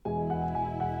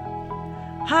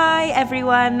Hi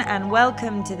everyone, and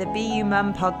welcome to the Be You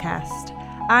Mum podcast.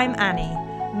 I'm Annie,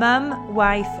 mum,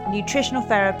 wife, nutritional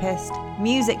therapist,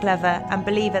 music lover, and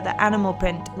believer that animal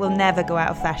print will never go out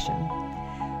of fashion.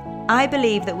 I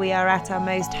believe that we are at our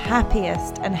most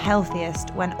happiest and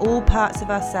healthiest when all parts of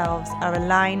ourselves are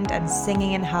aligned and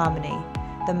singing in harmony,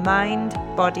 the mind,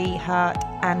 body, heart,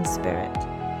 and spirit.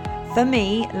 For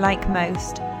me, like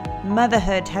most,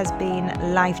 motherhood has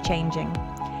been life-changing.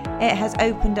 It has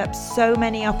opened up so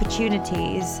many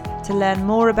opportunities to learn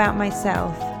more about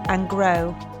myself and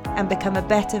grow and become a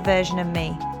better version of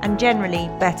me and generally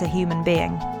better human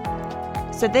being.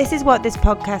 So this is what this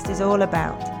podcast is all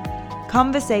about.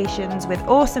 Conversations with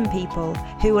awesome people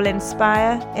who will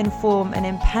inspire, inform and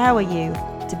empower you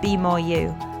to be more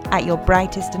you at your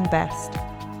brightest and best.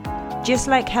 Just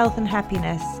like health and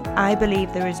happiness, I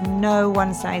believe there is no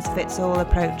one-size-fits-all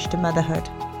approach to motherhood.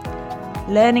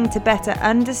 Learning to better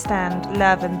understand,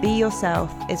 love and be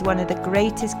yourself is one of the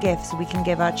greatest gifts we can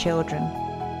give our children.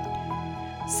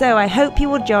 So I hope you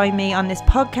will join me on this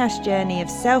podcast journey of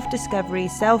self-discovery,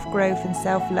 self-growth and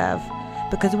self-love,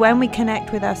 because when we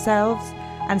connect with ourselves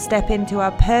and step into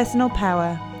our personal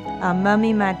power, our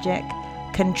mummy magic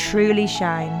can truly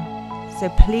shine. So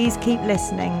please keep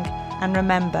listening and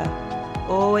remember,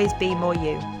 always be more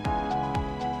you.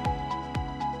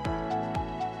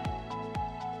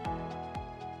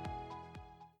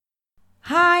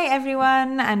 Hi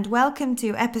everyone, and welcome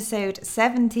to episode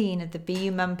 17 of the Be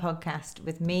You Mum podcast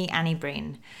with me, Annie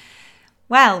Breen.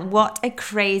 Well, what a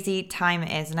crazy time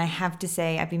it is, and I have to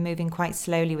say I've been moving quite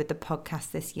slowly with the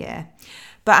podcast this year.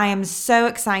 But I am so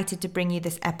excited to bring you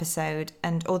this episode,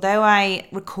 and although I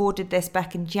recorded this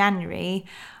back in January,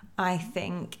 I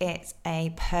think it's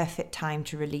a perfect time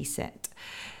to release it.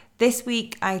 This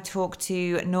week I talked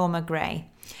to Norma Gray.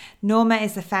 Norma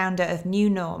is the founder of New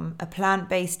Norm, a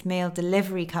plant-based meal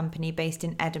delivery company based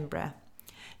in Edinburgh.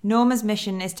 Norma's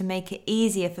mission is to make it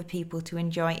easier for people to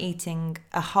enjoy eating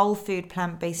a whole food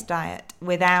plant-based diet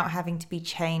without having to be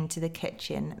chained to the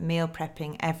kitchen, meal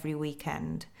prepping every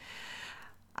weekend.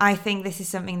 I think this is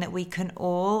something that we can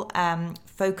all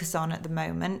focus on at the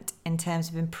moment in terms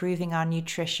of improving our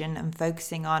nutrition and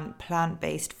focusing on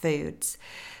plant-based foods,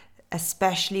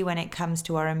 especially when it comes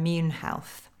to our immune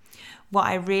health. What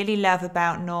I really love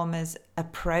about Norma's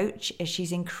approach is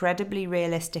she's incredibly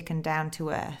realistic and down to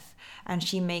earth, and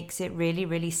she makes it really,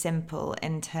 really simple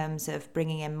in terms of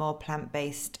bringing in more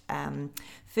plant-based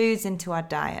foods into our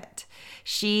diet.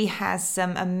 She has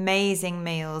some amazing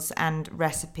meals and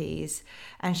recipes,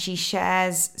 and she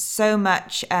shares so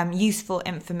much useful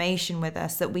information with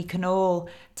us that we can all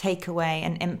take away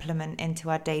and implement into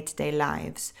our day-to-day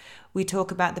lives. We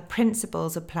talk about the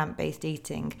principles of plant-based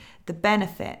eating, the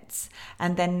benefits,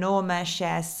 and then Norma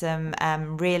shares some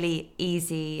really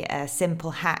easy,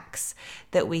 simple hacks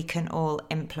that we can all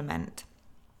implement.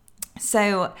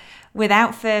 So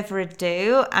without further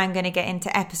ado, I'm going to get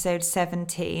into episode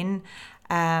 17.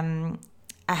 I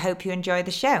hope you enjoy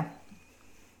the show.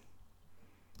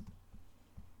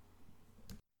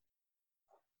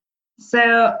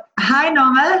 So, hi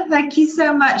Norma, thank you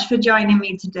so much for joining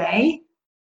me today.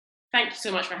 Thank you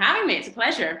so much for having me. It's a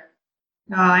pleasure.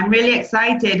 Oh, I'm really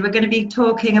excited. We're going to be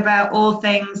talking about all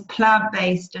things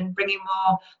plant-based and bringing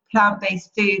more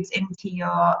plant-based foods into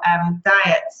your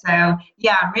diet. So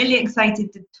yeah, I'm really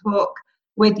excited to talk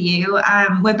with you.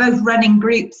 We're both running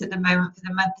groups at the moment for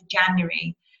the month of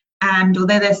January. And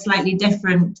although they're slightly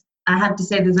different, I have to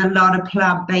say there's a lot of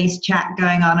plant-based chat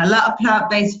going on, a lot of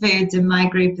plant-based foods in my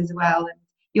group as well. And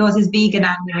yours is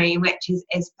Veganuary, which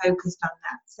is focused on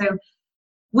that. So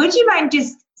would you mind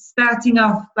just starting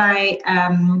off by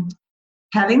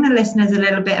telling the listeners a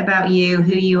little bit about you,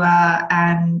 who you are,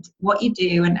 and what you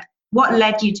do, and what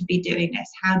led you to be doing this?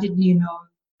 How did New Norm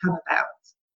come about?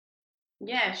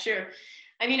 Yeah, sure.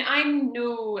 I mean, I'm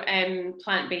no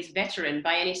plant-based veteran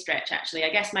by any stretch, actually. I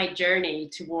guess my journey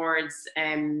towards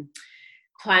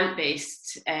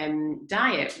plant-based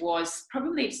diet was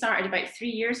probably started about 3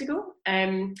 years ago.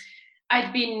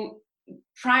 I'd been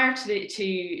prior to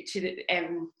the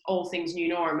all things New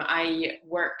Norm, I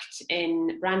worked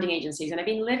in branding agencies, and I've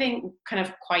been living kind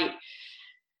of quite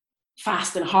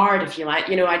fast and hard, if you like.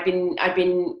 You know, I've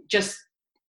been just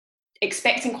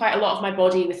expecting quite a lot of my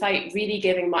body without really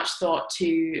giving much thought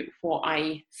to what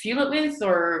I fuel it with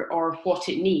or what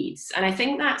it needs. And I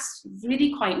think that's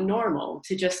really quite normal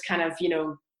to just kind of, you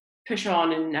know, push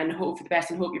on and hope for the best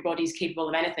and hope your body's capable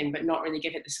of anything, but not really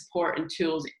give it the support and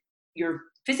tools you're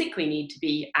physically need to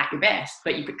be at your best,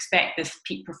 but you expect this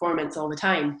peak performance all the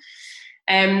time.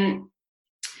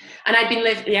 And I'd been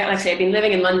like I say, I'd been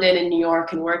living in London and New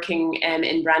York and working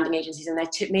in branding agencies, and I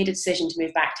made a decision to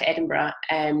move back to Edinburgh,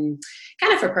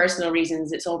 kind of for personal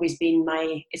reasons. It's always been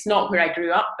it's not where I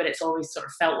grew up, but it's always sort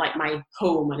of felt like my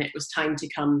home, and it was time to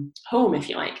come home, if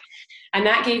you like. And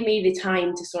that gave me the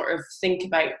time to sort of think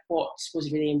about what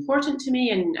was really important to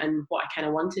me and what I kind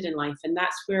of wanted in life. And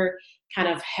that's where kind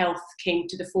of health came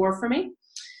to the fore for me.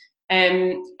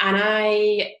 And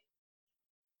I,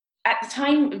 at the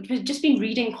time, had just been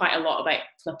reading quite a lot about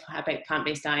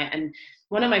plant-based diet. And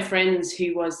one of my friends,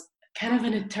 who was kind of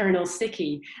an eternal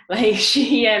sickie, like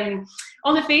she,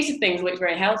 on the face of things, looked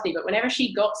very healthy, but whenever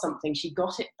she got something, she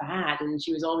got it bad, and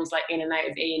she was always like in and out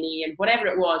of A&E, and whatever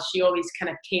it was, she always kind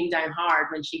of came down hard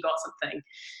when she got something.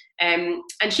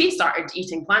 And she started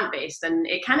eating plant-based, and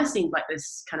it kind of seemed like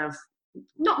this kind of,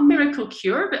 not miracle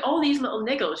cure, but all these little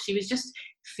niggles. She was just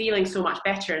feeling so much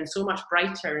better and so much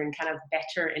brighter and kind of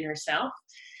better in herself.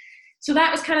 So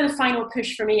that was kind of the final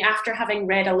push for me, after having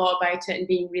read a lot about it and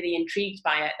being really intrigued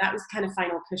by it. That was kind of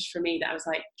final push for me, that I was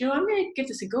like, I'm going to give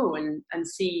this a go and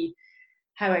see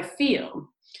how I feel.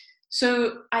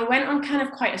 So I went on kind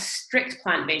of quite a strict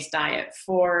plant-based diet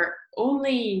for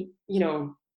only,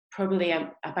 probably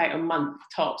about a month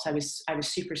tops. I was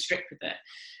super strict with it.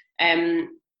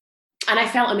 And I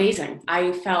felt amazing.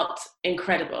 I felt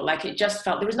incredible. Like, it just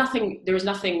felt, there was nothing,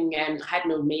 I had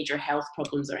no major health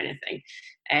problems or anything.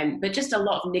 But just a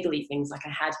lot of niggly things. Like, I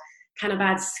had kind of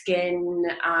bad skin.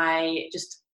 I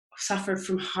just suffered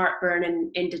from heartburn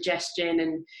and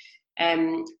indigestion,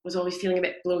 and was always feeling a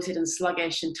bit bloated and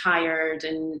sluggish and tired,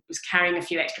 and was carrying a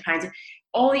few extra pounds.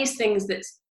 All these things that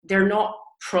they're not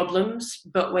problems,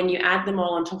 but when you add them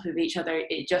all on top of each other,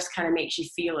 it just kind of makes you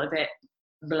feel a bit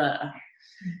blah.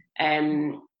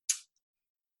 And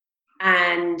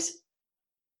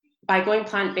by going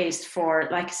plant-based for,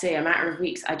 like I say, a matter of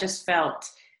weeks, I just felt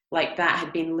like that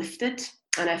had been lifted,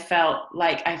 and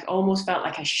I almost felt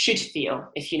like I should feel,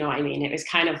 if you know what I mean. It was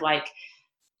kind of like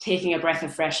taking a breath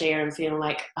of fresh air and feeling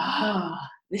like,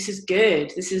 this is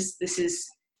good. This is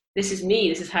me.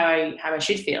 This is how I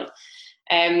should feel.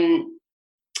 And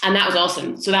that was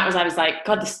awesome. So I was like,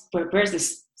 God, where's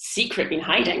this secret been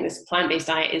hiding? This plant-based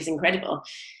diet is incredible.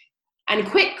 And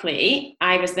quickly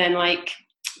I was then like,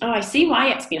 I see why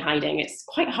it's been hiding. It's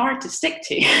quite hard to stick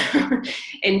to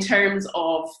in terms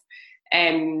of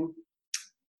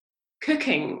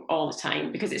cooking all the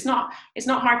time, because it's not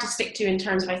hard to stick to in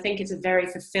terms of, I think it's a very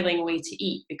fulfilling way to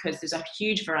eat, because there's a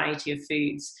huge variety of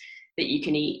foods that you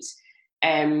can eat.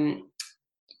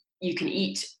 You can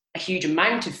eat a huge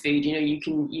amount of food. You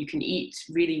can eat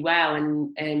really well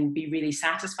and be really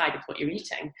satisfied with what you're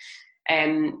eating.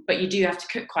 But you do have to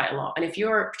cook quite a lot. And if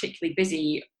you're particularly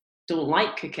busy, don't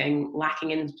like cooking,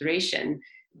 lacking inspiration,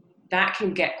 that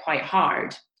can get quite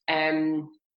hard. And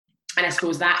I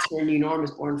suppose that's where New Norm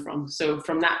was born from. So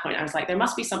from that point, I was like, there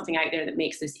must be something out there that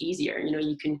makes this easier.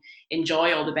 You can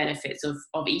enjoy all the benefits of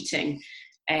eating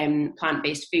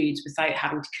plant-based foods without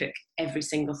having to cook every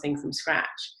single thing from scratch.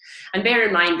 And bear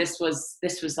in mind, this was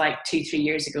like 2-3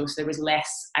 years ago, so there was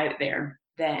less out there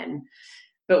then.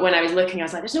 But when I was looking, I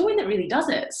was like, there's no one that really does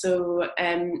it. So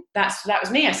that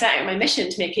was me. I set out my mission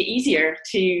to make it easier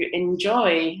to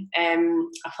enjoy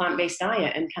a plant-based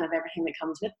diet and kind of everything that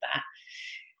comes with that.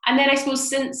 And then I suppose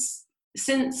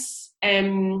since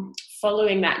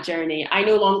following that journey, I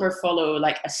no longer follow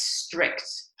like a strict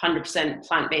 100%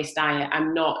 plant-based diet.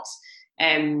 I'm not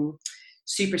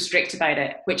super strict about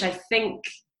it, which I think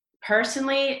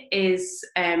personally is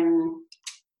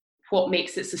what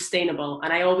makes it sustainable.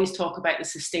 And I always talk about the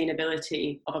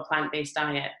sustainability of a plant-based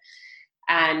diet.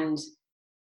 And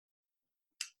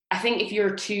I think if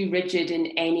you're too rigid in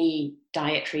any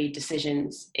dietary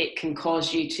decisions, it can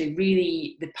cause you to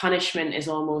really, the punishment is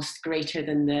almost greater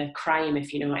than the crime,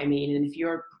 if you know what I mean. And if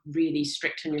you're really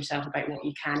strict on yourself about what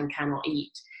you can and cannot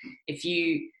eat, if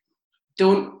you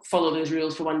don't follow those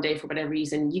rules for one day for whatever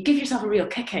reason, you give yourself a real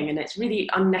kicking, and it's really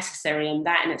unnecessary, and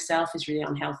that in itself is really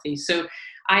unhealthy. So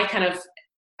I kind of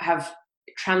have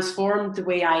transformed the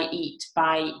way I eat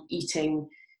by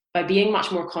being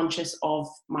much more conscious of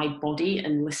my body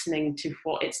and listening to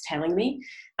what it's telling me.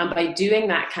 And by doing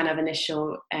that kind of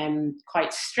initial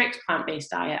quite strict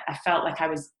plant-based diet, I felt like I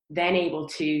was then able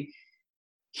to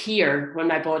hear when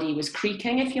my body was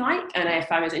creaking, if you like. And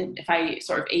if I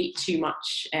sort of ate too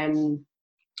much,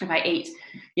 if I ate,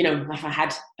 if I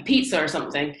had a pizza or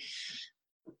something,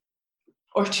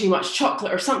 or too much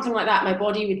chocolate or something like that, my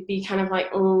body would be kind of like,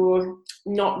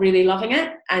 not really loving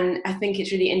it. And I think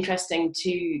it's really interesting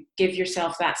to give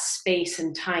yourself that space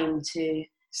and time to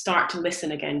start to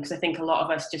listen again, because I think a lot of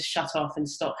us just shut off and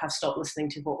have stopped listening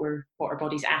to what our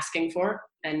body's asking for,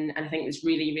 and I think it's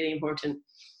really, really important.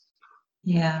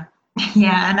 Yeah.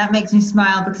 Yeah, and that makes me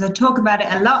smile because I talk about it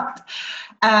a lot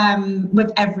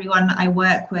with everyone I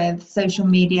work with. Social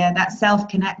media, that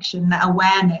self-connection, that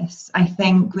awareness. I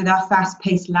think with our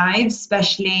fast-paced lives,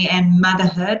 especially in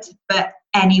motherhood, but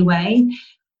anyway,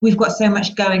 we've got so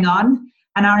much going on,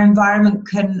 and our environment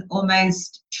can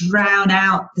almost drown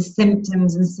out the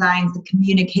symptoms and signs, the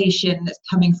communication that's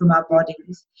coming from our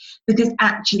bodies, because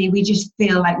actually we just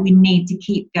feel like we need to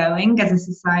keep going as a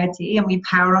society, and we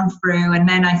power on through. And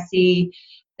then I see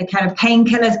the kind of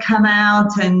painkillers come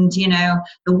out, and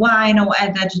the wine or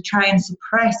whatever, to try and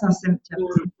suppress our symptoms,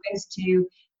 opposed to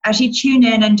actually tune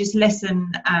in and just listen.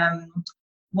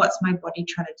 What's my body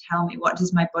trying to tell me? What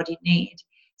does my body need?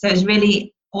 So it's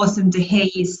really awesome to hear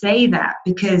you say that,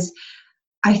 because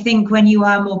I think when you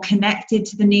are more connected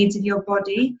to the needs of your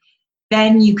body,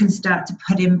 then you can start to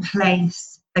put in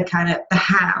place the kind of the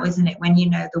how, isn't it, when you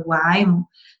know the why.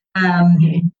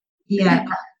 Yeah,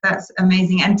 that's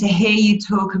amazing. And to hear you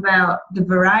talk about the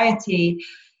variety,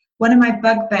 one of my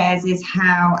bugbears is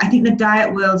how I think the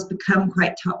diet world's become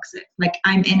quite toxic. Like,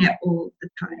 I'm in it all the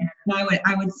time. And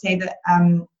I would say that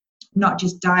not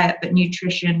just diet, but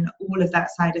nutrition, all of that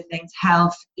side of things,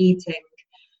 health, eating.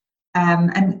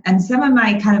 And some of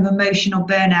my kind of emotional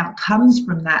burnout comes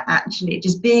from that, actually,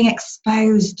 just being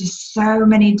exposed to so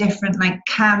many different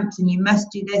camps, and you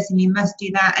must do this and you must do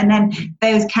that, and then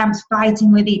those camps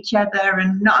fighting with each other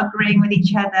and not agreeing with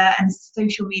each other, and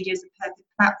social media is a perfect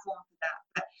platform for that.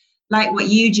 But like what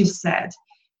you just said,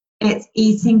 it's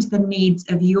eating to the needs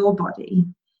of your body,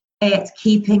 it's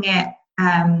keeping it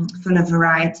full of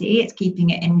variety, it's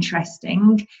keeping it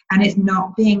interesting, and it's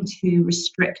not being too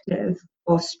restrictive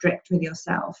or strict with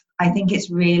yourself. I think it's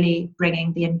really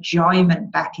bringing the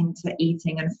enjoyment back into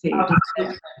eating and food.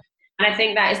 And I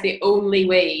think that is the only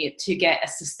way to get a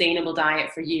sustainable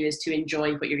diet for you, is to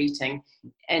enjoy what you're eating.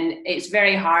 And it's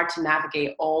very hard to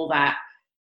navigate all that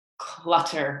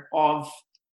clutter of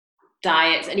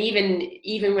diets, and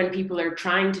even when people are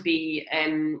trying to be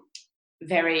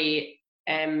very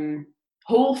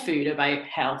whole food about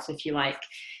health, if you like,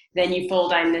 then you fall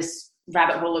down this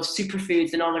rabbit hole of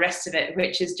superfoods and all the rest of it,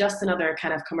 which is just another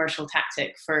kind of commercial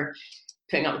tactic for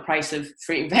putting up the price of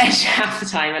fruit and veg half the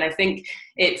time. And I think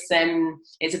it's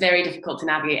very difficult to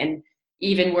navigate. And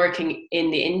even working in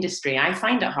the industry, I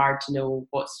find it hard to know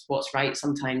what's right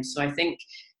sometimes. So I think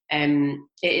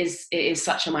it is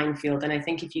such a minefield. And I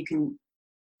think if you can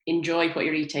enjoy what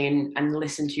you're eating and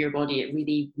listen to your body, it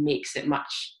really makes it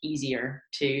much easier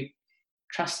to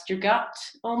trust your gut,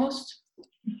 almost.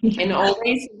 In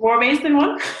always more ways than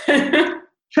one.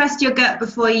 Trust your gut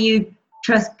before you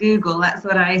trust Google. That's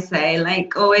what I say.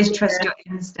 Always trust your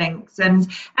instincts. And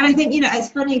I think, it's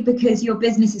funny because your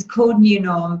business is called New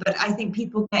Norm, but I think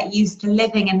people get used to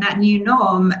living in that new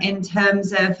norm in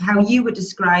terms of how you were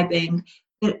describing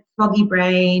it, foggy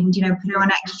brain, putting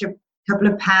on extra couple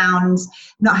of pounds,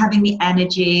 not having the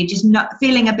energy, just not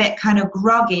feeling a bit kind of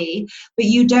groggy, but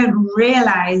you don't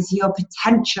realize your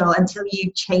potential until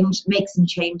you make some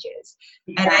changes.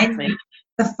 Exactly. And then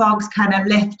the fog's kind of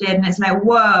lifted, and it's like,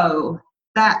 whoa,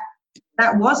 that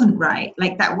wasn't right.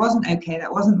 That wasn't okay.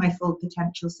 That wasn't my full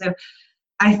potential. So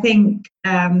I think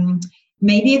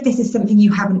maybe if this is something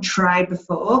you haven't tried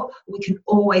before, we can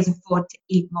always afford to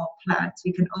eat more plants.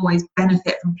 We can always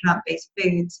benefit from plant-based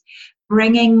foods.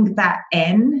 Bringing that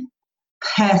in,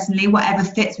 personally, whatever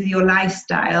fits with your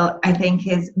lifestyle, I think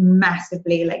is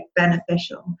massively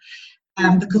beneficial.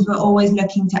 Because we're always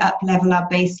looking to up-level our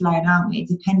baseline, aren't we?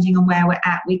 Depending on where we're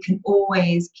at, we can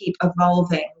always keep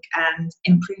evolving and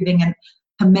improving and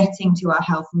committing to our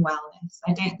health and wellness.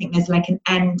 I don't think there's an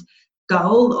end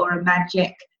goal or a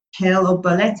magic pill or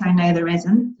bullet. I know there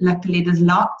isn't. Luckily, there's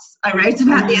lots. I wrote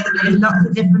about the other day, lots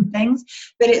of different things,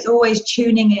 but it's always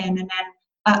tuning in and then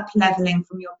up-leveling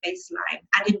from your baseline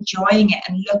and enjoying it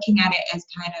and looking at it as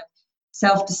kind of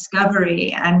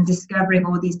self-discovery and discovering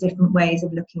all these different ways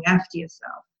of looking after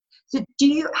yourself. So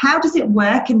how does it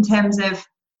work in terms of,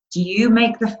 do you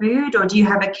make the food or do you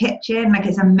have a kitchen?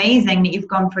 It's amazing that you've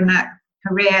gone from that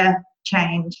career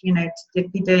change, to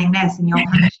be doing this and you're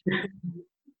passionate.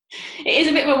 It is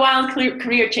a bit of a wild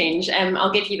career change,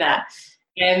 I'll give you that.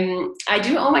 I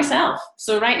do it all myself.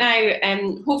 So right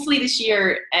now, hopefully this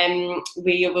year,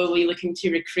 we will be looking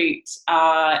to recruit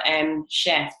a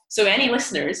chef. So any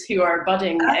listeners who are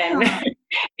budding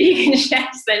vegan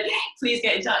chefs, then please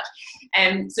get in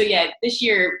touch. So yeah, this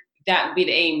year that would be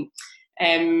the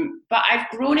aim. But I've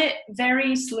grown it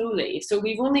very slowly. So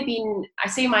we've only been, I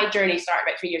say my journey started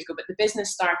about 3 years ago, but the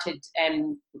business started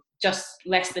just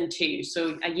less than 2.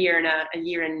 So a year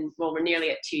and well, we're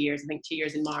nearly at 2 years. I think 2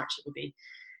 years in March it will be.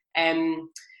 And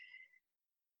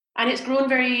it's grown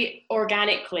very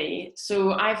organically.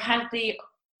 So I've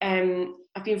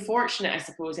been fortunate, I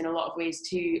suppose, in a lot of ways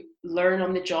to learn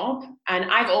on the job. And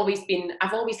I've always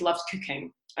loved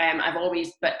cooking.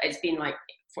 But it's been like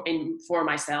for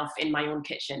myself in my own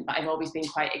kitchen. But I've always been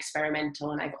quite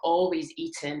experimental, and I've always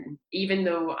eaten, even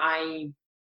though I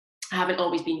haven't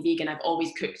always been vegan, I've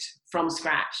always cooked from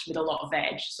scratch with a lot of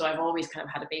veg. So I've always kind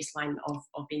of had a baseline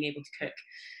of being able to cook.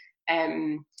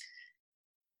 And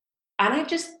I've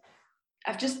just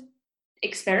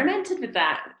experimented with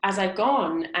that as I've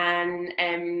gone, and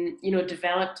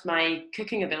developed my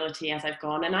cooking ability as I've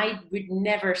gone. And I would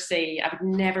never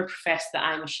profess that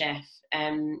I'm a chef,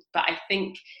 but I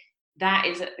think that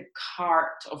is at the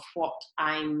heart of what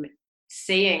I'm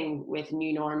saying with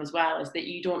New Norm as well, is that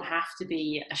you don't have to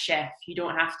be a chef, you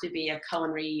don't have to be a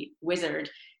culinary wizard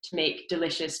to make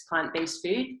delicious plant-based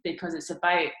food, because it's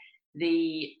about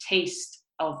the taste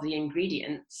of the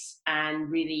ingredients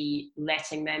and really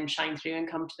letting them shine through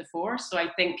and come to the fore. So I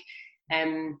think,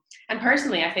 and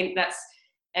personally, I think that's,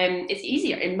 it's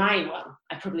easier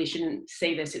I probably shouldn't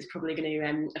say this, it's probably going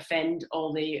to offend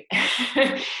all the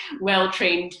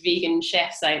well-trained vegan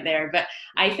chefs out there, but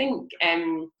I think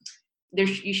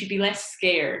you should be less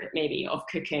scared maybe of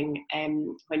cooking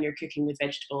when you're cooking with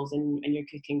vegetables and you're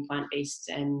cooking plant-based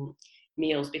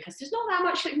meals, because there's not that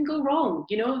much that can go wrong.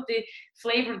 The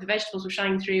flavor of the vegetables will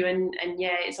shine through, and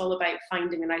yeah, it's all about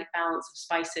finding the right balance of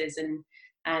spices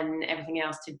and everything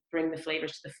else to bring the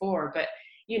flavors to the fore. But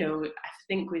I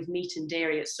think with meat and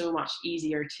dairy, it's so much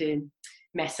easier to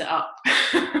mess it up.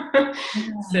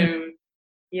 So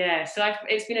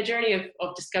it's been a journey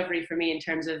of discovery for me in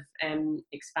terms of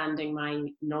expanding my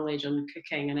knowledge on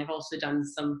cooking. And I've also done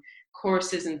some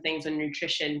courses and things on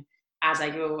nutrition as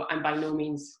I go. I'm by no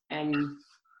means a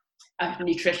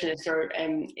nutritionist or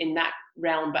in that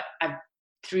realm, but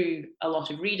through a lot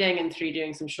of reading and through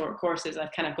doing some short courses,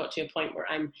 I've kind of got to a point where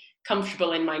I'm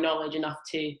comfortable in my knowledge enough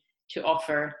to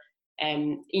offer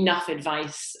enough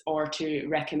advice or to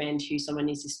recommend who someone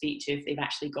needs to speak to if they've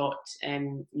actually got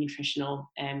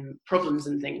nutritional problems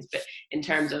and things. But in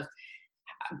terms of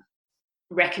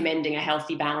recommending a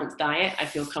healthy, balanced diet, I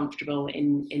feel comfortable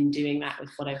in doing that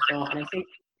with what I've got. And I think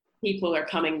people are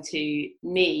coming to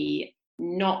me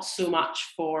not so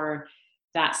much for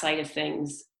that side of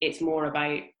things. It's more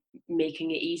about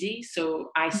making it easy. So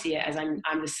I see it as I'm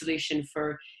the solution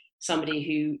for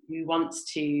somebody who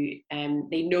wants to,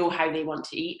 they know how they want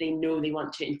to eat, they know they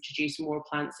want to introduce more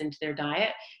plants into their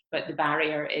diet, but the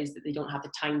barrier is that they don't have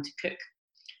the time to cook.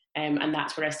 And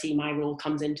that's where I see my role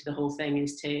comes into the whole thing,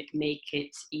 is to make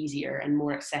it easier and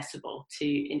more accessible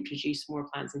to introduce more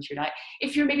plants into your diet.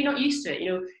 If you're maybe not used to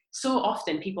it, so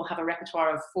often people have a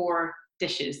repertoire of 4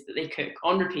 dishes that they cook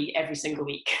on repeat every single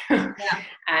week. Yeah.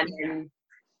 And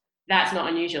that's not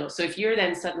unusual. So if you're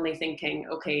then suddenly thinking,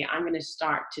 okay, I'm going to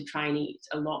start to try and eat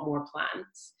a lot more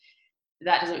plants,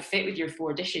 that doesn't fit with your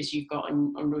 4 dishes you've got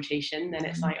on rotation, then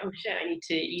it's like, oh shit, I need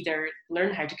to either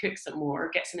learn how to cook some more,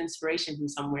 get some inspiration from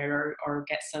somewhere, or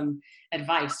get some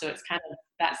advice. So it's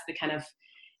that's the kind of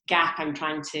gap I'm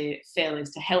trying to fill,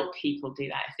 is to help people do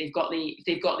that if they've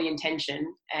got the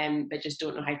intention, but just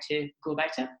don't know how to go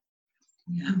about it.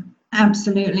 Yeah,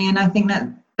 absolutely. And I think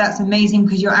that's amazing,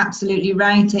 because you're absolutely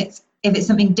right. If it's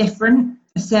something different,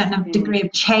 a certain degree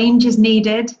of change is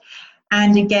needed.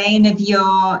 And again, if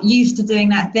you're used to doing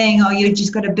that thing, or you've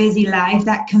just got a busy life,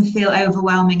 that can feel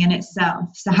overwhelming in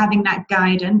itself. So having that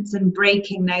guidance and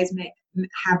breaking those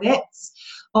habits,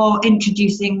 or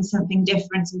introducing something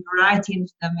different and variety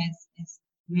into them is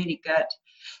really good.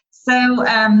 So,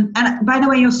 and by the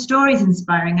way, your story is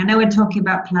inspiring. I know we're talking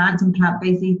about plants and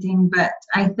plant-based eating, but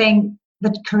I think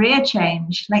the career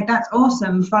change, that's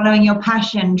awesome. Following your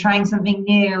passion, trying something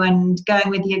new, and going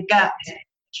with your gut,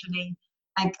 literally.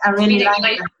 I really like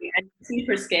that. And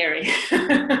super scary.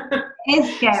 It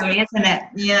is scary, isn't it?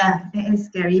 Yeah, it is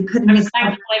scary. You put this.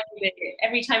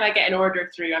 Every time I get an order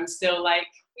through, I'm still like,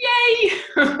 yay!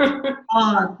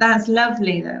 Oh, that's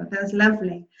lovely, though. That's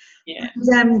lovely. Yeah.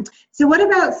 And, so what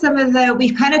about some of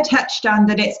we've kind of touched on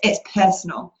that it's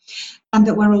personal, and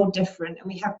that we're all different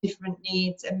and we have different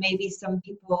needs, and maybe some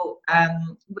people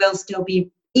will still be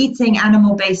eating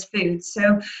animal-based foods.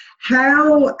 So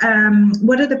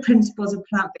what are the principles of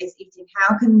plant-based eating?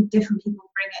 How can different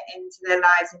people bring it into their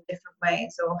lives in different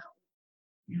ways? Or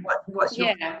what's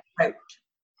your approach?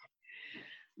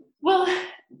 Well,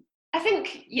 I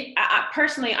think, yeah,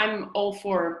 personally, I'm all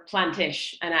for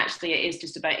plantish, and actually, it is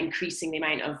just about increasing the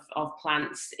amount of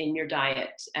plants in your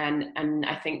diet. And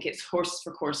I think it's horses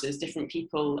for courses. Different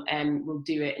people will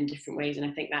do it in different ways, and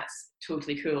I think that's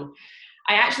totally cool.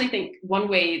 I actually think one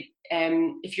way,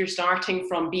 if you're starting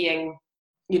from being,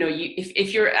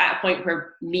 if you're at a point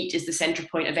where meat is the center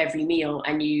point of every meal,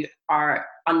 and you are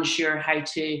unsure how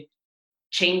to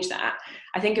change that,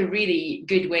 I think a really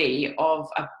good way, of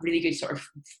a really good sort of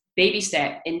baby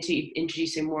step into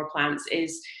introducing more plants,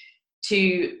 is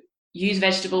to use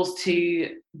vegetables to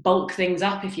bulk things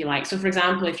up, if you like. So for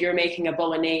example, if you're making a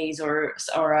bolognese or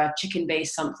a chicken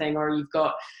based something, or you've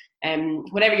got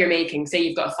whatever you're making, say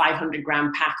you've got a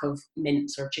 500-gram pack of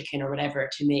mince or chicken or whatever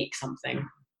to make something,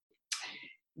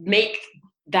 make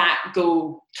that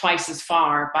go twice as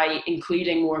far by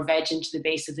including more veg into the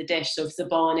base of the dish. So if it's a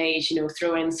bolognese,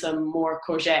 throw in some more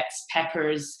courgettes,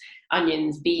 peppers,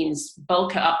 onions, beans,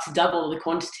 bulk it up to double the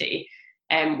quantity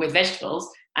with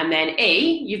vegetables. And then A,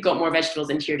 you've got more vegetables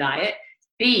into your diet.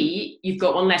 B, you've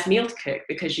got one less meal to cook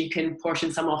because you can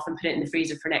portion some off and put it in the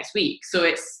freezer for next week. So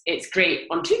it's great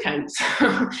on 2 counts.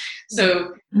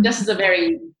 So this is a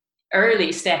very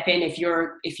early step in if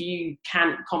you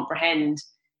can't comprehend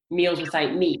meals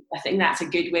without meat. I think that's a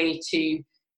good way to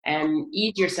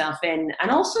ease yourself in, and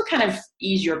also kind of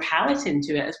ease your palate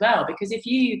into it as well. Because if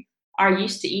you are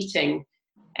used to eating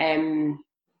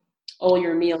all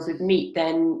your meals with meat,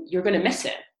 then you're going to miss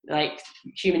it. Like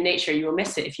human nature, you will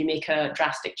miss it if you make a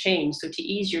drastic change. So to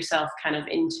ease yourself kind of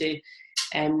into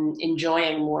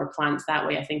enjoying more plants that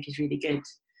way, I think is really good.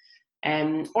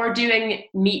 Or doing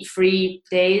meat-free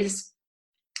days.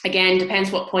 Again,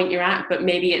 depends what point you're at, but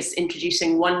maybe it's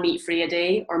introducing 1 meat-free a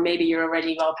day, or maybe you're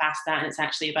already well past that and it's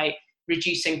actually about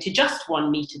reducing to just 1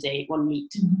 meat a day, 1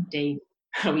 meat day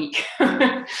a week.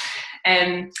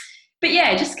 But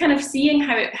yeah, just kind of seeing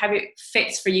how it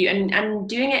fits for you, and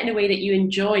doing it in a way that you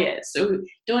enjoy it. So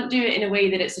don't do it in a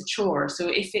way that it's a chore. So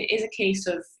if it is a case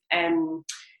of,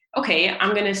 okay,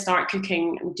 I'm going to start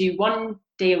cooking, do 1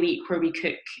 day a week where we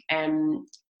cook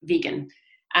vegan.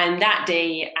 And that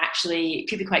day actually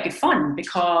could be quite good fun,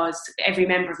 because every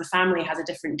member of the family has a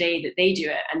different day that they do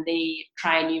it, and they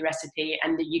try a new recipe,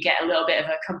 and you get a little bit of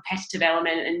a competitive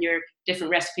element in your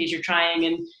different recipes you're trying,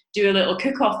 and do a little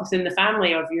cook-off within the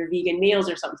family of your vegan meals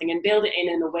or something, and build it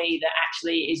in a way that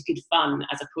actually is good fun,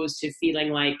 as opposed to feeling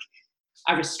like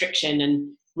a restriction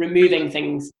and removing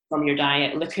things from your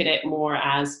diet. Look at it more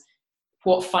as,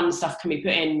 what fun stuff can we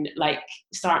put in, like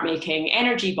start making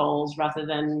energy balls rather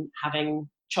than having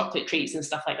chocolate treats and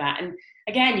stuff like that. And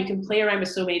again, you can play around with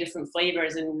so many different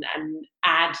flavors and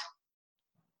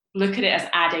look at it as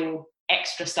adding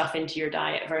extra stuff into your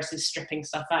diet versus stripping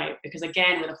stuff out. Because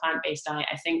again, with a plant-based diet,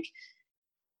 I think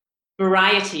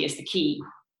variety is the key.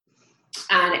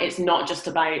 And it's not just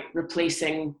about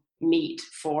replacing meat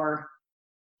for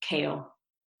kale.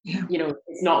 Yeah.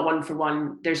 It's not 1 for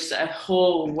 1. There's a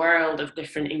whole world of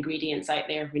different ingredients out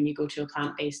there when you go to a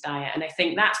plant-based diet. And I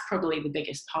think that's probably the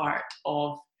biggest part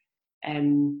of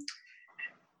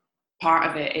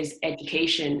it is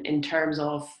education, in terms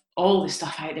of all the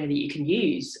stuff out there that you can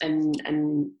use. And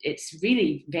it's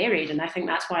really varied. And I think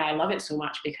that's why I love it so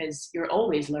much, because you're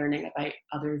always learning about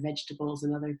other vegetables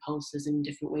and other pulses and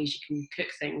different ways you can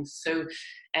cook things. So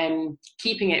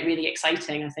keeping it really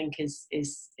exciting, I think, is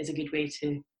a good way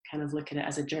to kind of look at it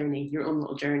as a journey, your own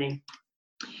little journey.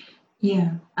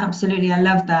 Yeah, absolutely. I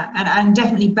love that. And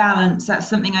definitely balance. That's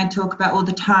something I talk about all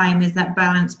the time, is that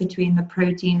balance between the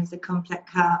proteins, the complex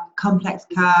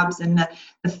carbs, and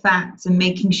the fats, and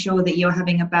making sure that you're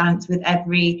having a balance with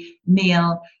every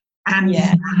meal and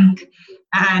snack.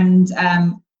 And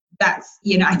that's,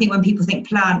 I think when people think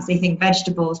plants, they think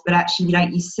vegetables, but actually,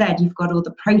 like you said, you've got all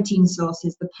the protein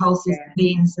sources, the pulses, the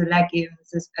beans, the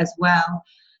legumes as well.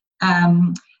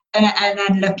 And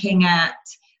then looking at,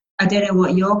 I don't know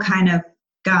what your kind of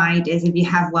guide is, if you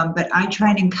have one, but I try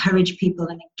and encourage people,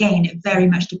 and again, it very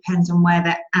much depends on where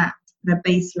they're at, their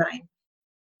baseline,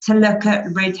 to look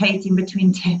at rotating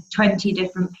between 20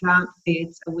 different plant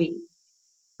foods a week.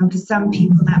 And for some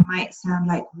people that might sound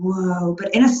like, whoa,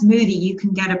 but in a smoothie you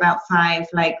can get about 5,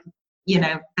 veg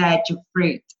or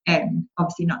fruit in,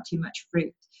 obviously not too much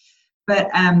fruit.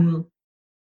 But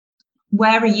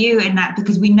where are you in that?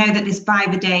 Because we know that this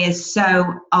 5 a day is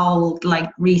so old, like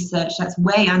research, that's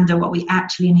way under what we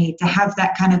actually need to have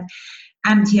that kind of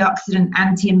antioxidant,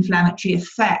 anti-inflammatory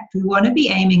effect. We want to be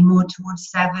aiming more towards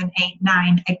 7, 8,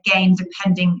 9. Again,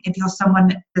 depending, if you're someone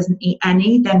that doesn't eat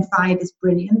any, then 5 is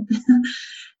brilliant.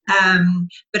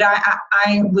 But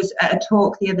I was at a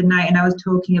talk the other night, and I was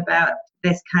talking about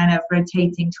this kind of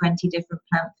rotating 20 different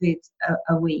plant foods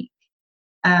a week.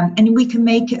 And we can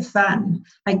make it fun.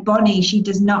 Like Bonnie, she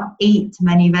does not eat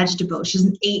many vegetables. She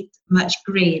doesn't eat much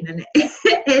green, and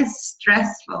it is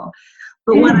stressful.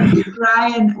 But what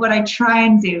I try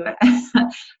and do,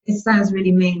 it sounds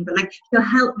really mean, but like she'll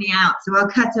help me out. So I'll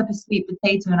cut up a sweet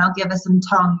potato and I'll give her some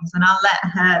tongs and I'll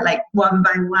let her like one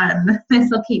by one.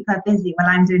 This will keep her busy while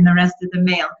I'm doing the rest of the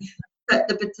meal. Put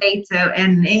the potato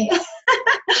in me.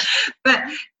 But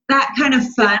that kind of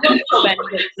fun.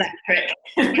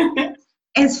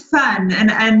 It's fun,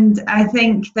 and I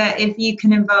think that if you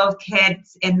can involve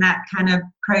kids in that kind of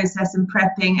process and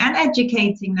prepping and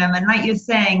educating them, and like you're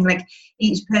saying, like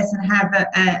each person have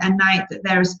a night that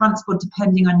they're responsible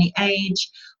depending on the age,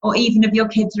 or even if your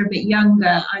kids are a bit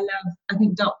younger. I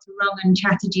think Dr. Rangan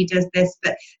Chatterjee does this,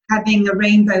 but having a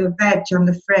rainbow of veg on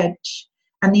the fridge,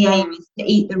 and the aim is to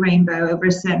eat the rainbow over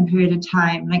a certain period of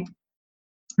time. Like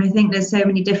I think there's so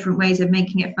many different ways of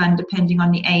making it fun depending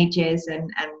on the ages, and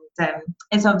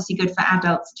it's obviously good for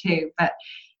adults too. But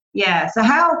yeah, so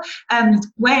how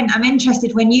when I'm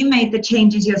interested, when you made the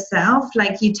changes yourself,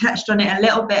 like you touched on it a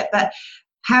little bit, but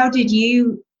how did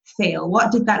you feel?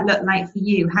 What did that look like for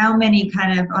you? How many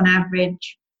kind of on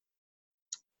average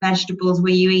vegetables were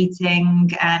you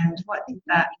eating, and what did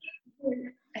that?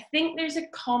 I think there's a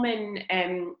common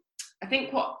I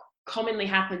think what commonly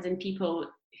happens in people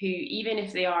who, even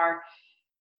if they are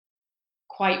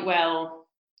quite well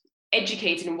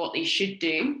educated in what they should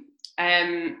do,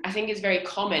 I think it's very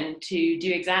common to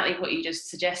do exactly what you just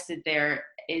suggested there,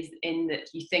 is in that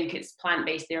you think it's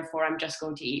plant-based, therefore I'm just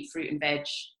going to eat fruit and veg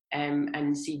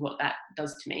and see what that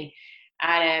does to me.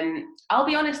 And I'll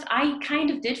be honest, I kind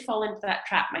of did fall into that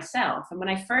trap myself. And when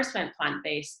I first went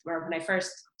plant-based, or when I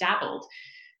first dabbled,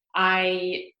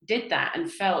 I did that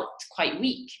and felt quite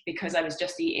weak because I was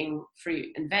just eating fruit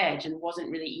and veg and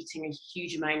wasn't really eating a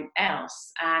huge amount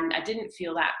else. And I didn't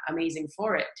feel that amazing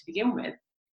for it to begin with.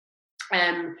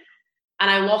 And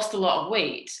I lost a lot of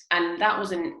weight. And that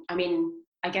wasn't, I mean,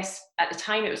 I guess at the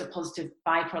time it was a positive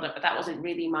byproduct, but that wasn't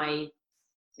really my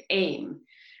aim.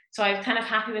 So I was kind of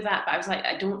happy with that, but I was like,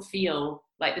 I don't feel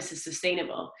like this is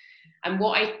sustainable. And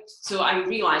so I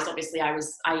realized, obviously, I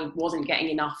wasn't getting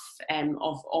enough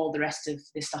of all the rest of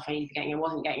this stuff I needed to get. I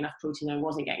wasn't getting enough protein. I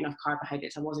wasn't getting enough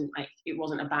carbohydrates. It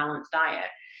wasn't a balanced diet.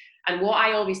 And what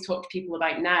I always talk to people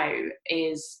about now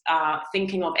is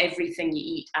thinking of everything you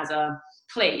eat as a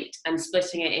plate and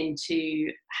splitting it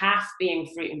into half being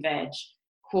fruit and veg,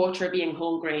 quarter being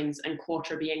whole grains, and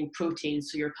quarter being protein,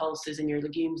 so your pulses and your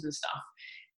legumes and stuff.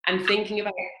 And thinking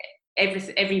about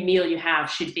every meal you have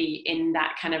should be in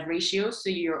that kind of ratio, so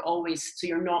you're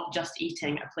not just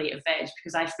eating a plate of veg,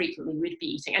 because I frequently would be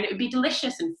eating, and it would be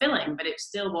delicious and filling, but it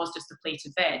still was just a plate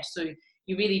of veg. So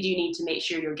you really do need to make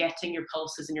sure you're getting your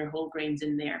pulses and your whole grains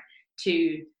in there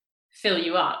to fill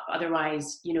you up.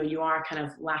 Otherwise, you are kind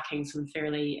of lacking some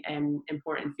fairly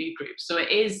important food groups. So it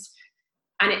is,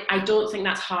 and I don't think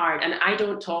that's hard. And I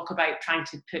don't talk about trying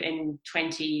to put in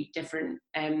 20 different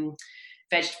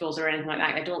vegetables or anything like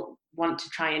that. I don't want to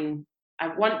try and,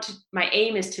 my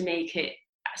aim is to make it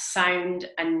sound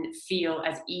and feel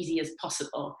as easy as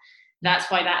possible. That's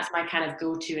why that's my kind of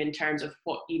go-to in terms of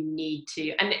what you need to,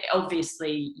 and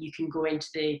obviously you can go into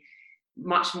the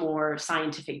much more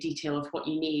scientific detail of what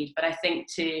you need, but I think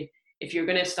if you're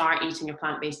going to start eating a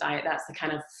plant-based diet, that's the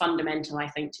kind of fundamental, I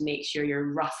think, to make sure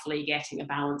you're roughly getting a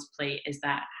balanced plate, is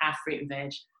that half fruit and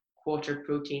veg, quarter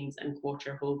proteins, and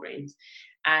quarter whole grains.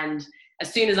 And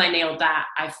as soon as I nailed that,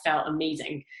 I felt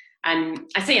amazing. And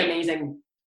I say amazing,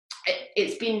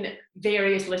 it's been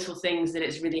various little things that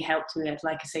it's really helped me with.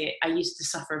 Like I say, I used to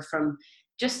suffer from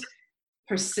just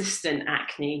persistent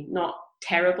acne, not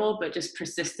terrible, but just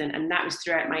persistent. And that was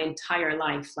throughout my entire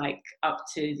life, like up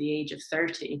to the age of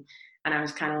 30. And I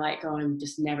was kind of like, oh, I'm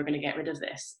just never going to get rid of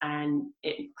this. And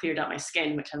it cleared up my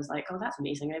skin, which I was like, oh, that's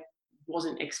amazing. I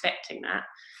wasn't expecting that.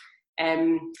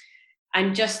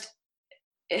 And just,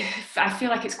 I feel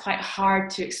like it's quite hard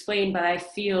to explain, but I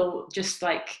feel just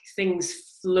like things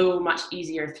flow much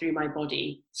easier through my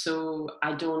body. So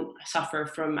I don't suffer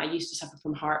from, I used to suffer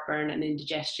from heartburn and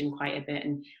indigestion quite a bit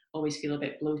and always feel a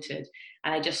bit bloated.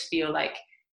 And I just feel like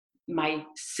my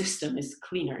system is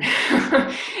cleaner.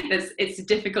 It's a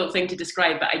difficult thing to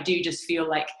describe, but I do just feel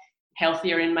like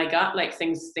healthier in my gut, like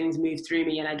things move through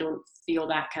me and I don't feel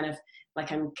that kind of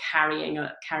like I'm carrying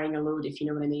a load, if you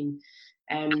know what I mean.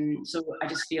 So I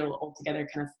just feel altogether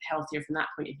kind of healthier from that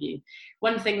point of view.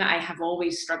 One thing that I have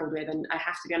always struggled with, and I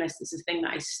have to be honest, this is a thing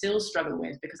that I still struggle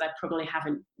with because I probably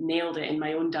haven't nailed it in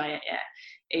my own diet yet,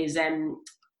 is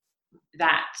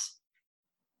that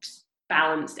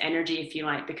balanced energy, if you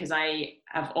like, because I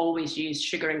have always used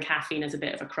sugar and caffeine as a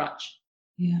bit of a crutch.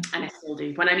 And I still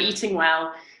do. When I'm eating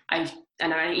well, I'm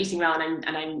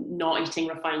not eating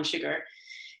refined sugar,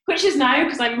 which is now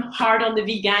because I'm hard on the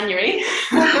veganuary.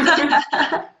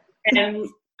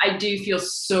 I do feel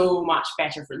so much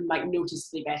better,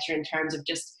 noticeably better in terms of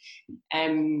just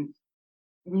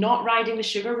not riding the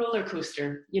sugar roller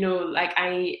coaster.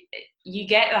 You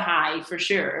get the high for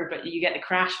sure, but you get the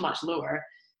crash much lower.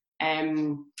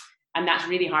 And that's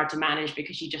really hard to manage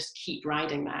because you just keep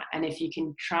riding that. And if you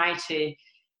can try to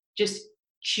just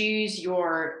choose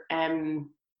your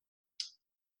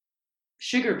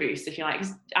sugar boost, if you like,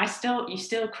 you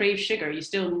still crave sugar, you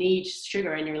still need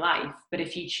sugar in your life, but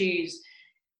if you choose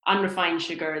unrefined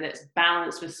sugar that's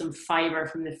balanced with some fiber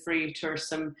from the fruit or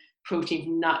some protein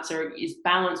from nuts, or is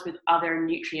balanced with other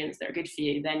nutrients that are good for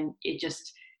you, then it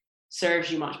just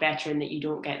serves you much better, and that you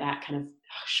don't get that kind of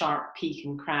sharp peak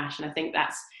and crash. And I think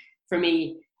that's, for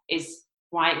me, is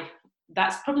why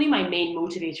that's probably my main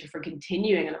motivator for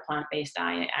continuing on a plant-based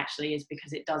diet, actually, is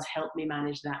because it does help me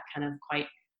manage that kind of quite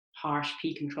harsh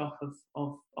peak and trough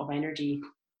of energy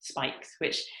spikes,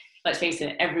 which, let's face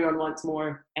it, everyone wants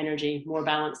more energy, more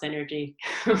balanced energy.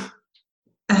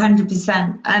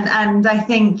 100%. And I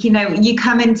think, you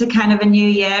come into kind of a new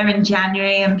year in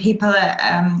January, and people are,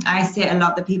 I see it a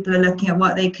lot, that people are looking at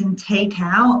what they can take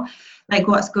out, like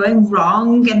what's going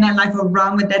wrong, and they're like,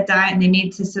 wrong with their diet, and they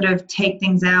need to sort of take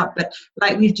things out. But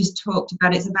like we've just talked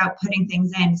about, it's about putting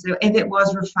things in. So if it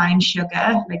was refined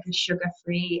sugar, like a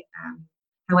sugar-free,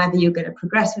 however you're going to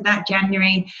progress with that,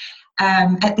 January,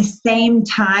 at the same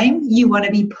time, you want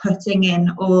to be putting in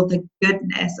all the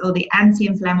goodness, all the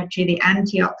anti-inflammatory, the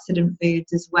antioxidant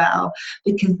foods as well,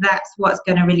 because that's what's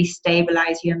going to really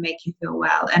stabilize you and make you feel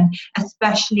well. And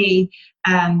especially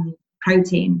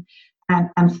protein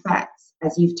and fats,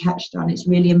 as you've touched on. It's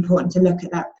really important to look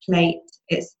at that plate.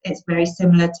 It's very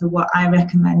similar to what I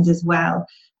recommend as well,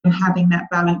 of having that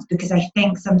balance, because I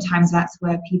think sometimes that's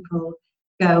where people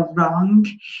go wrong,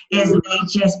 is they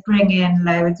just bring in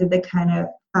loads of the kind of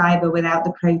fiber without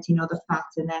the protein or the fat,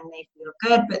 and then they feel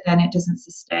good, but then it doesn't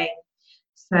sustain.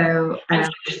 So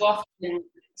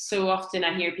so often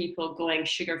I hear people going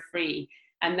sugar free,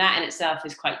 and that in itself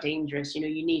is quite dangerous. You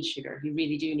need sugar, you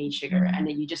really do need sugar, and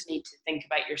then you just need to think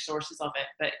about your sources of it.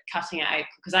 But cutting it out,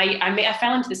 because I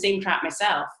fell into the same trap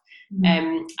myself,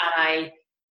 and I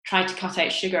tried to cut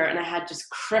out sugar, and I tried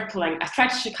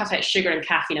to cut out sugar and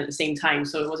caffeine at the same time,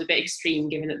 so it was a bit extreme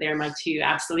given that they're my two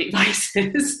absolute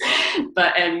vices.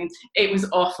 But it was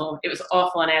awful,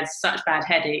 and I had such bad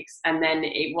headaches. And then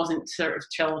it wasn't sort of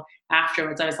till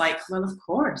afterwards I was like, well, of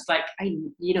course, like I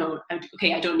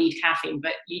don't need caffeine,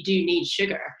 but you do need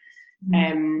sugar.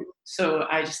 So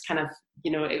I just kind of,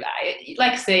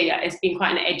 like I say, it's been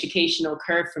quite an educational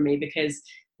curve for me, because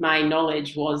my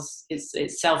knowledge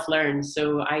it's self-learned.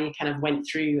 So I kind of went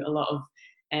through a lot of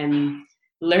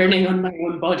learning on my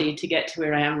own body to get to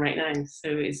where I am right now. So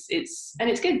it's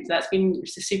good. That's been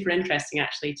super interesting,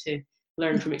 actually, to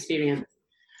learn from experience.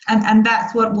 And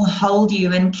that's what will hold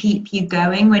you and keep you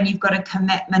going when you've got a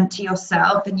commitment to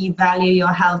yourself and you value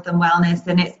your health and wellness,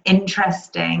 and it's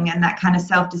interesting, and that kind of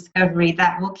self-discovery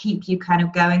that will keep you kind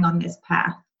of going on this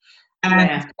path.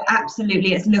 And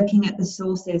absolutely, it's looking at the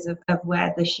sources of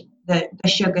where the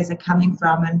sugars are coming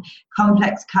from, and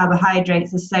complex carbohydrates.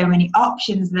 There's so many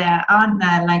options there, aren't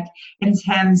there? Like in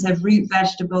terms of root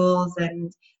vegetables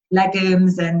and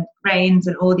legumes and grains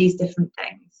and all these different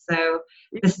things. So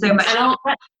there's so much.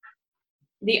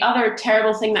 The other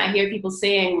terrible thing that I hear people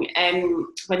saying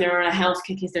when they're on a health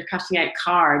kick is they're cutting out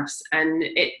carbs, and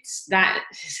that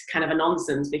is kind of a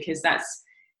nonsense, because that's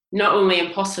not only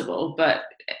impossible, but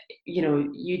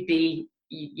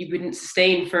you wouldn't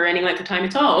sustain for any length of time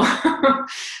at all.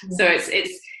 So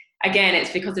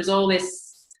it's because there's all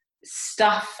this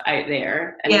stuff out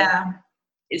there, and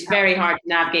it's very hard to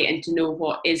navigate and to know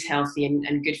what is healthy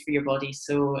and good for your body.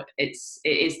 So it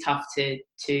is tough I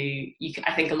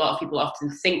think a lot of people often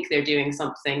think they're doing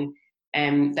something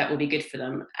that will be good for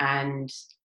them, and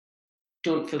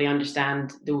don't fully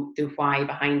understand the why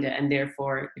behind it. And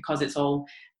therefore, because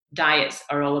diets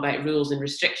are all about rules and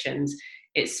restrictions,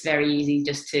 it's very easy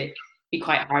just to be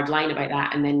quite hard line about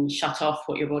that, and then shut off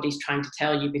what your body's trying to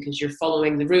tell you because you're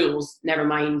following the rules. Never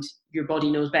mind, your body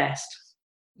knows best.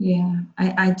 Yeah,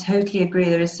 I totally agree.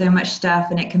 There is so much stuff,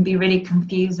 and it can be really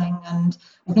confusing. And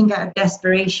I think out of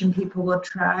desperation, people will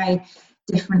try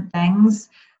different things.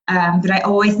 But I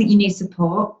always think you need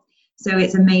support. So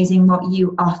it's amazing what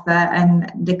you offer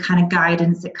and the kind of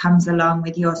guidance that comes along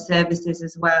with your services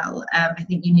as well. I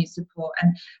think you need support.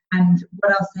 And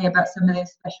what I'll say about some of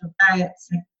those special diets,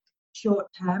 like short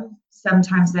term,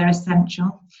 sometimes they're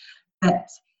essential, but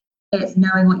it's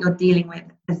knowing what you're dealing with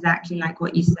exactly like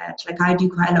what you said. Like I do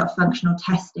quite a lot of functional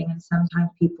testing, and sometimes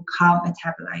people can't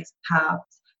metabolize carbs.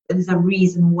 There's a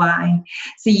reason why.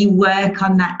 So you work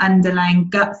on that underlying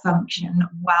gut function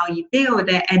while you deal with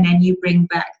it, and then you bring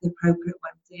back the appropriate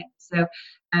ones in. So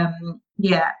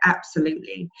yeah,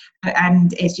 absolutely.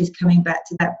 And it's just coming back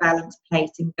to that balanced plate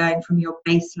and going from your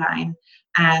baseline,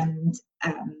 and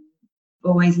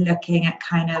always looking at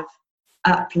kind of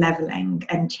up leveling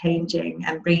and changing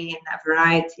and bringing in that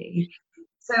variety.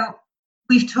 So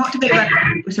we've talked a bit about,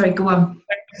 sorry, go on.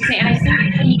 And I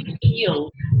think when you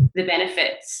feel the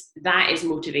benefits, that is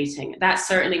motivating. That's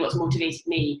certainly what's motivated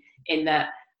me, in that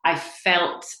I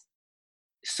felt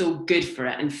so good for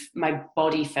it, and my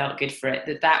body felt good for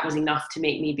it, that was enough to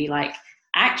make me be like,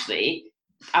 actually,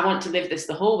 I want to live this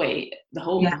the whole way the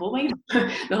whole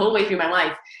way through my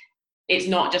life. It's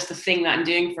not just a thing that I'm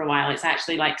doing for a while. It's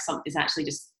actually like it's actually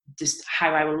just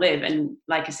how I will live. And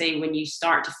like I say, when you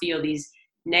start to feel these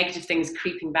negative things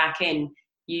creeping back in,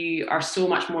 you are so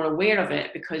much more aware of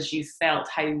it because you felt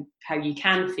how you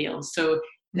can feel. So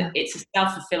it's a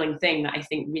self-fulfilling thing that I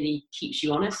think really keeps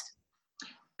you honest.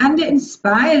 And it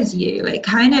inspires you. It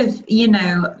kind of, you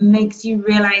know, makes you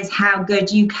realize how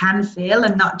good you can feel,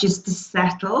 and not just to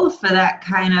settle for that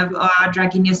kind of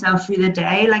dragging yourself through the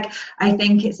day. Like, I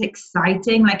think it's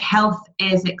exciting. Like, health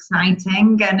is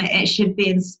exciting, and it should be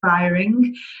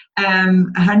inspiring.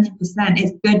 100%.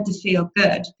 It's good to feel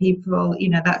good. People, you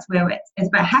know, that's where it's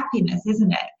about happiness,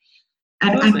 isn't it?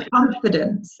 And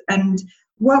confidence. And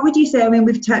what would you say? I mean,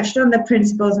 we've touched on the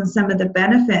principles and some of the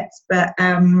benefits, but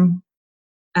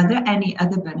are there any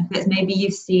other benefits maybe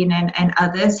you've seen in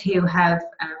others who have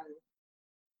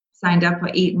signed up or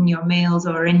eaten your meals,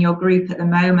 or in your group at the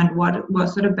moment? What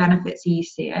sort of benefits are you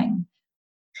seeing?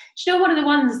 Do you know, one of the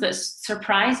ones that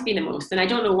surprised me the most, and I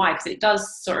don't know why, because it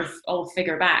does sort of all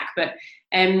figure back, but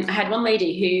I had one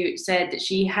lady who said that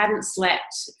she hadn't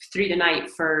slept through the night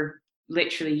for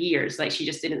literally years. Like, she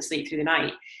just didn't sleep through the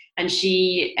night. And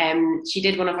she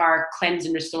did one of our cleanse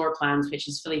and restore plans, which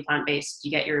is fully plant-based. You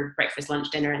get your breakfast,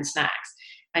 lunch, dinner, and snacks.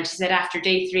 And she said after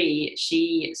day 3,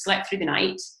 she slept through the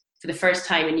night for the first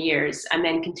time in years, and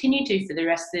then continued to for the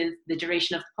rest of the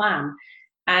duration of the plan.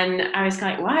 And I was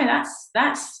like, wow,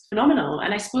 that's phenomenal.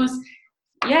 And I suppose,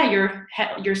 yeah,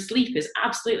 your sleep is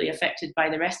absolutely affected by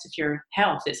the rest of your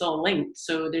health. It's all linked.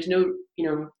 So there's no, you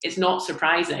know, it's not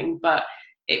surprising, but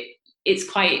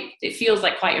it feels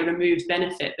like quite a removed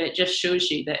benefit, but it just shows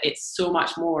you that it's so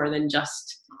much more than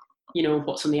just, you know,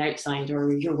 what's on the outside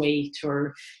or your weight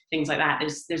or things like that.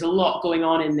 There's a lot going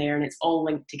on in there, and it's all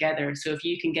linked together. So if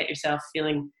you can get yourself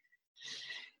feeling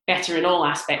better in all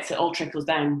aspects, it all trickles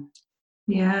down.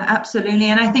 Yeah, absolutely.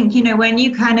 And I think, you know, when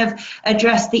you kind of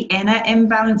address the inner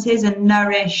imbalances and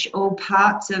nourish all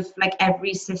parts of like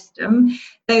every system,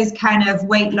 those kind of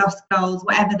weight loss goals,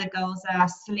 whatever the goals are,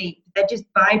 sleep, they're just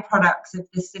byproducts of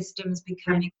the systems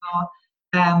becoming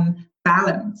more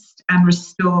balanced and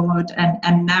restored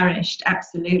and nourished.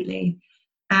 Absolutely.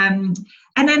 And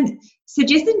then, so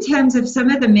just in terms of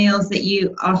some of the meals that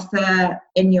you offer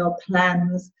in your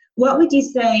plans, what would you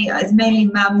say, as mainly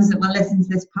mums that will listen to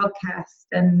this podcast,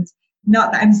 and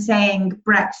not that I'm saying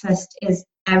breakfast is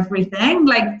everything,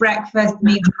 like breakfast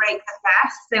means break the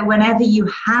fast, so whenever you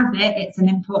have it, it's an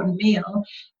important meal.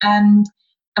 And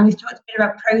we've talked a bit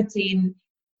about protein.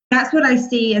 That's what I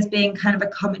see as being kind of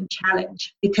a common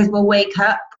challenge, because we'll wake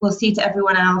up, we'll see to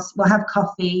everyone else, we'll have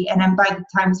coffee, and then by the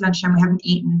time it's lunchtime, we haven't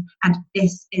eaten. And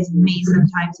this is me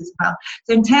sometimes as well.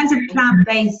 So in terms of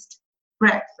plant-based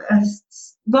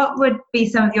breakfasts, what would be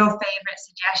some of your favorite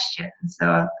suggestions?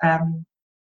 Or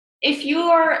if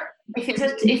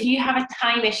you have a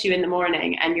time issue in the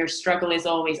morning and your struggle is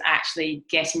always actually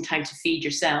getting time to feed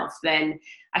yourself, then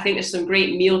I think there's some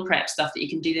great meal prep stuff that you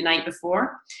can do the night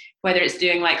before, whether it's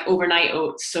doing like overnight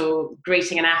oats, so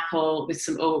grating an apple with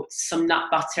some oats, some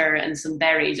nut butter and some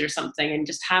berries or something, and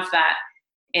just have that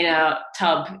in a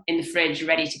tub in the fridge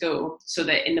ready to go, so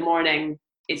that in the morning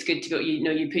it's good to go. You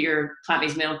know, you put your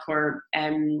plant-based milk or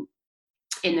in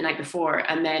the night before,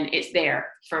 and then it's there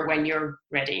for when you're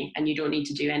ready and you don't need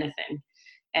to do anything.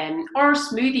 Or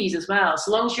smoothies as well.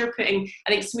 So long as you're putting,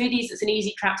 I think smoothies, it's an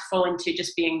easy trap to fall into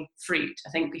just being fruit. I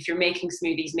think if you're making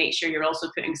smoothies, make sure you're also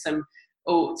putting some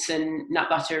oats and nut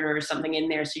butter or something in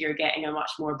there, so you're getting a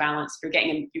much more balanced, you're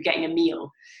getting a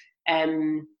meal.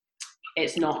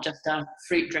 It's not just a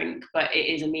fruit drink, but it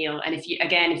is a meal. And if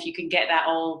you can get that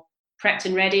all prepped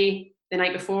and ready the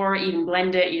night before, even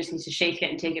blend it, you just need to shake it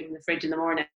and take it from the fridge in the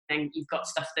morning, and you've got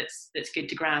stuff that's good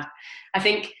to grab. I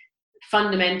think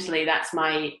fundamentally that's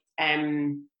my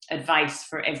advice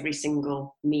for every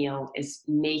single meal, is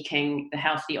making the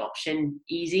healthy option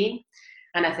easy.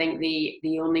 And I think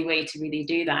the only way to really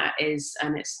do that is,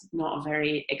 and it's not a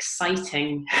very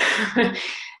exciting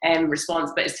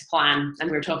response, but it's to plan.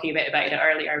 And we were talking a bit about it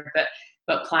earlier,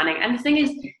 but planning. And the thing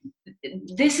is,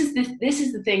 this is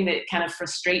the thing that kind of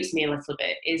frustrates me a little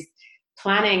bit, is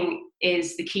planning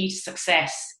is the key to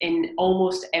success in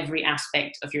almost every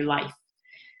aspect of your life.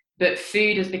 But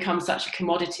food has become such a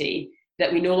commodity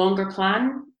that we no longer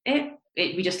plan it.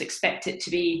 We just expect it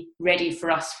to be ready for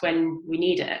us when we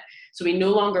need it. So we no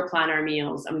longer plan our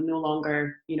meals, and we no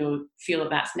longer, feel that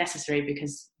that's necessary,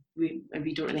 because we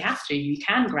don't really have to. You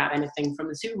can grab anything from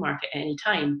the supermarket at any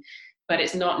time, but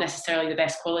it's not necessarily the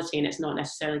best quality, and it's not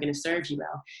necessarily going to serve you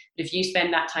well. But if you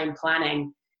spend that time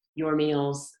planning your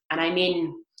meals, and I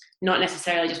mean not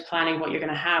necessarily just planning what you're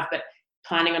going to have, but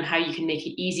planning on how you can make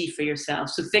it easy for yourself.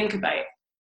 So think about,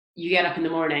 you get up in the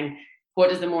morning, what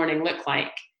does the morning look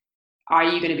like? Are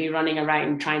you going to be running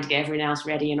around trying to get everyone else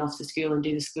ready and off to school and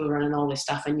do the school run and all this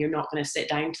stuff, and you're not going to sit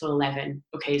down till 11?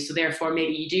 Okay, so therefore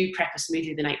maybe you do prep a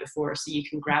smoothie the night before so you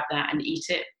can grab that and eat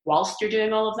it whilst you're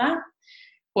doing all of that.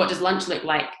 What does lunch look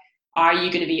like? Are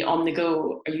you going to be on the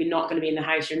go? Are you not going to be in the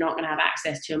house? You're not going to have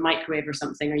access to a microwave or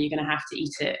something? Are you going to have to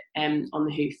eat it on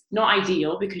the hoof? Not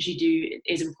ideal, because it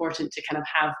is important to kind of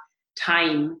have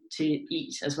time to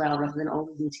eat as well, rather than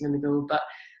always eating on the go. But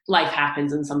life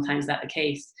happens, and sometimes that's the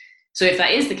case. So if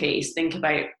that is the case, think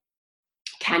about,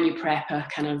 can you prep a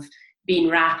kind of bean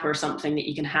wrap or something that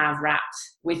you can have wrapped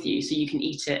with you so you can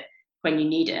eat it when you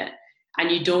need it, and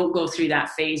you don't go through that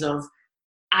phase of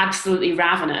absolutely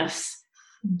ravenous.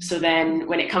 So then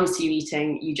when it comes to you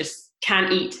eating, you just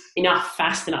can't eat enough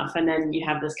fast enough, and then you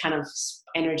have this kind of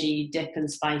energy dip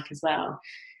and spike as well.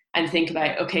 And think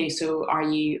about, okay, so are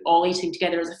you all eating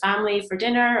together as a family for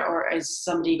dinner, or is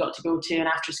somebody got to go to an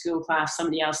after school class,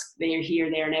 somebody else, they're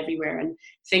here, there and everywhere? And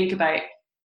think about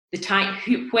the time,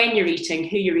 when you're eating,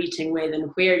 who you're eating with, and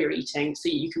where you're eating, so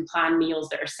you can plan meals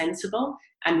that are sensible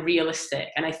and realistic.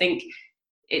 And I think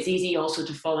it's easy also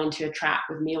to fall into a trap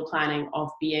with meal planning of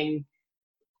being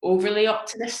overly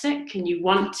optimistic, and you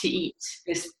want to eat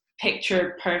this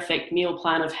picture perfect meal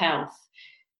plan of health,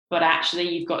 but actually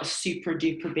you've got a super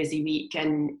duper busy week,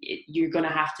 and you're going to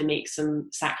have to make some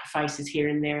sacrifices here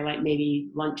and there. Like maybe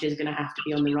lunch is going to have to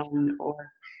be on the run, or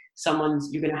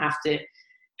you're going to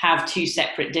have 2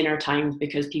 separate dinner times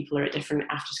because people are at different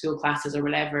after school classes or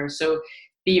whatever. So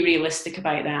be realistic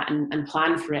about that and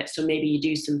plan for it. So maybe you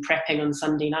do some prepping on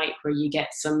Sunday night where you get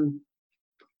some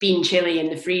bean chili in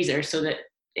the freezer so that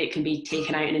it can be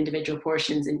taken out in individual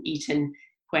portions and eaten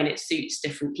when it suits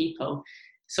different people.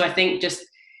 So I think just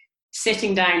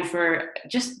sitting down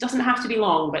just doesn't have to be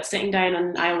long, but sitting down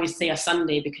on, I always say a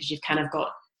Sunday, because you've kind of got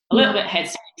a little bit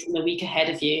headspace in the week ahead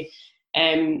of you,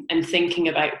 and thinking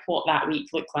about what that week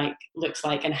looks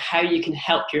like and how you can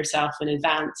help yourself in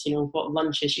advance, what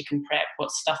lunches you can prep,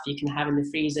 what stuff you can have in the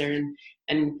freezer,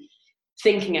 and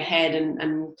thinking ahead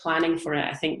and planning for it,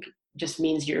 I think just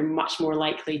means you're much more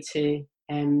likely to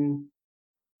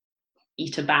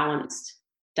eat a balanced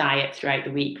diet throughout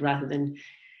the week, rather than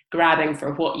grabbing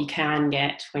for what you can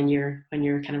get when you're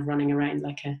kind of running around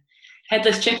like a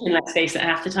headless chicken, let's face it,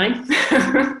 half the time.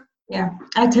 Yeah,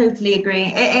 I totally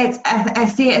agree. I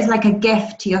see it as like a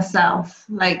gift to yourself,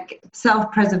 like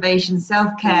self-preservation,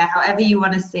 self-care, however you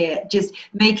want to see it. Just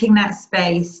making that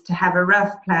space to have a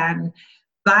rough plan,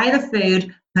 buy the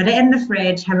food, put it in the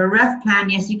fridge, have a rough plan.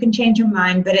 Yes, you can change your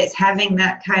mind, but it's having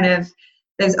that kind of,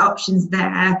 those options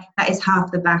there, that is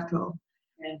half the battle.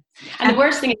 Yeah. And the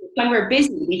worst thing is when we're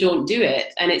busy, we don't do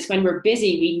it. And it's when we're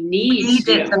busy, we need to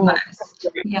do it the most.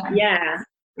 Yeah.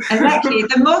 Exactly.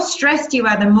 The more stressed you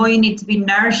are, the more you need to be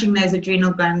nourishing those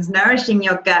adrenal glands, nourishing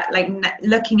your gut, like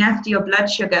looking after your blood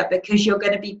sugar, because you're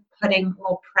going to be putting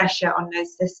more pressure on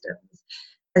those systems.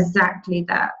 Exactly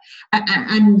that.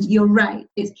 And you're right.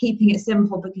 It's keeping it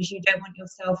simple, because you don't want your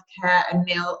self-care and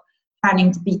meal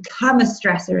planning to become a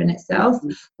stressor in itself.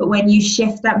 But when you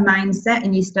shift that mindset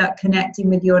and you start connecting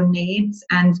with your needs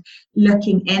and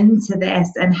looking into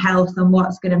this and health and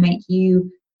what's going to make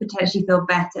you potentially feel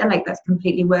better, like that's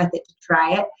completely worth it to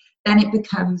try it, then it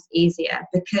becomes easier,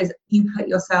 because you put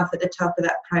yourself at the top of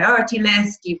that priority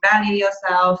list, you value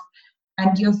yourself,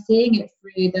 and you're seeing it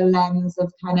through the lens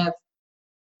of kind of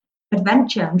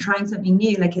adventure and trying something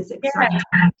new. Like it's exciting.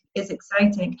 Yeah. It's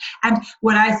exciting. And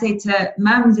what I say to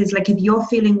mums is, like, if you're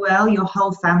feeling well, your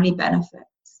whole family benefits.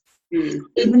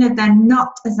 Even if they're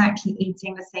not exactly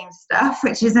eating the same stuff,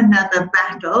 which is another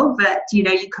battle, but you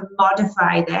can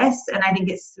modify this, and I think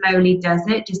it slowly does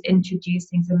it, just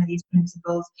introducing some of these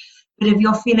principles. But if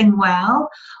you're feeling well,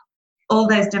 all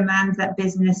those demands that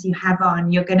business you have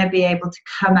on, you're going to be able to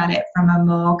come at it from a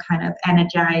more kind of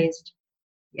energized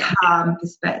calm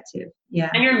perspective. Yeah.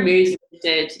 And your mood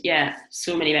lifted. Yeah,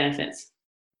 so many benefits.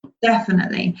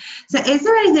 Definitely. So is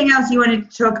there anything else you wanted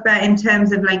to talk about in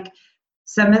terms of like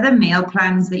some of the meal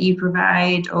plans that you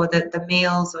provide, or the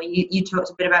meals, or you talked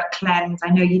a bit about Cleanse. I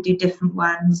know you do different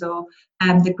ones, or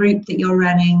the group that you're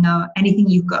running, or anything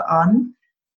you've got on?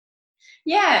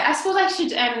 Yeah, I suppose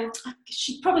I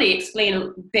should probably explain a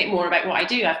bit more about what I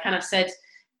do. I've kind of said,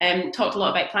 talked a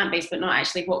lot about plant-based, but not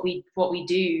actually what we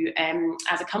do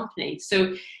as a company.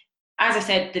 So as I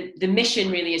said, the mission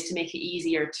really is to make it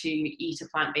easier to eat a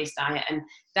plant-based diet, and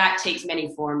that takes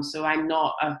many forms. So I'm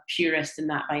not a purist in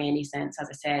that by any sense, as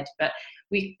I said, but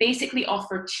we basically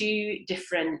offer 2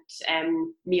 different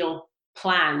meal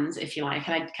plans, if you like,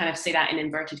 and I kind of say that in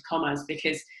inverted commas,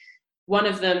 because one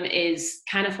of them is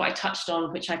kind of what I touched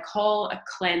on, which I call a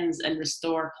cleanse and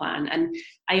restore plan. And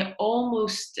I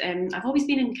almost, I've always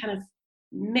been in kind of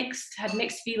had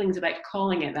mixed feelings about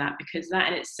calling it that, because that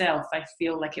in itself, I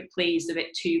feel like it plays a bit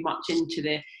too much into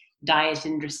the diet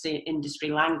industry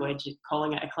language,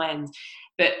 calling it a cleanse.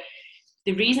 But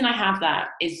the reason I have that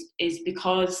is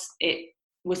because it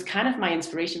was kind of my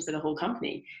inspiration for the whole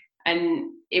company.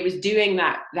 And it was doing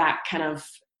that kind of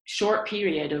short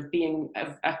period of being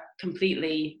a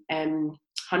completely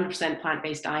 100%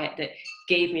 plant-based diet that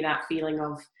gave me that feeling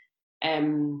of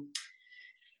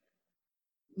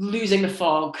losing the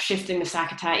fog, shifting the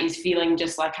Sakatatis, feeling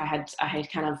just like I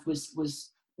had kind of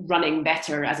was running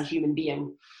better as a human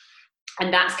being.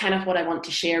 And that's kind of what I want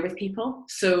to share with people.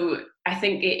 So I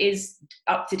think it is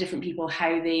up to different people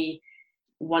how they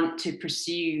want to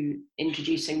pursue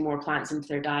introducing more plants into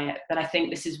their diet. But I think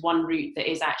this is one route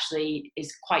that is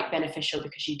quite beneficial,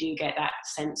 because you do get that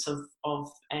sense of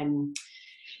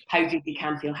how good you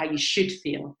can feel, how you should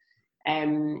feel.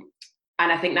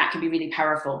 And I think that can be really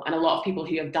powerful. And a lot of people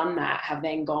who have done that have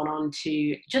then gone on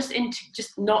to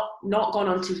not gone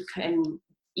on to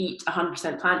eat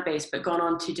 100% plant-based, but gone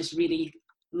on to just really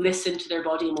listen to their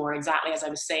body more, exactly as I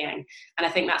was saying. And I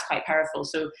think that's quite powerful.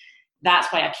 So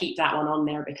that's why I keep that one on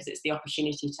there, because it's the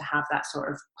opportunity to have that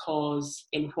sort of pause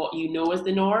in what you know as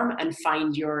the norm and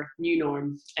find your new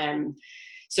norm.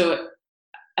 So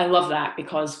I love that,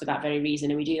 because for that very reason.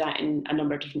 And we do that in a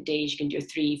number of different days. You can do a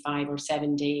 3, 5 or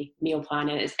 7 day meal plan,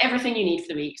 and it's everything you need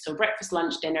for the week. So breakfast,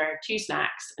 lunch, dinner, 2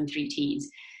 snacks and 3 teas.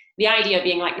 The idea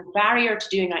being, like, the barrier to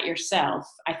doing that yourself,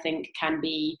 I think, can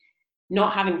be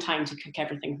not having time to cook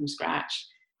everything from scratch,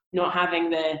 not having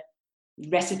the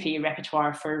recipe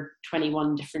repertoire for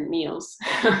 21 different meals,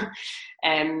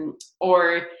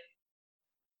 or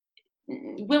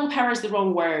willpower is the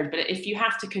wrong word, but if you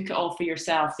have to cook it all for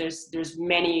yourself, there's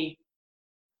many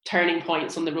turning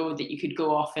points on the road that you could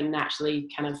go off and actually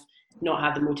kind of not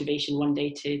have the motivation one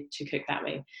day to cook that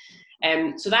way.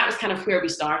 So that was kind of where we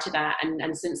started at,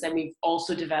 and since then we've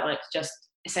also developed just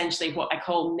essentially what I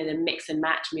call the mix and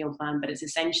match meal plan, but it's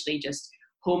essentially just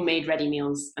homemade ready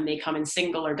meals, and they come in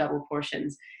single or double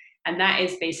portions. And that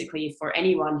is basically for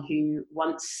anyone who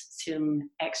wants some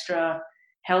extra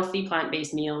healthy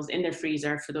plant-based meals in their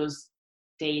freezer for those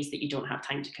days that you don't have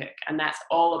time to cook. And that's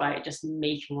all about just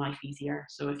making life easier.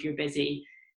 So if you're busy,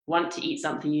 want to eat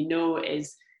something you know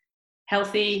is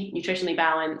healthy, nutritionally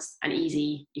balanced and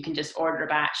easy, you can just order a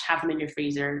batch, have them in your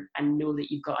freezer, and know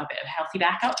that you've got a bit of healthy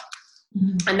backup.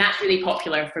 Mm-hmm. And that's really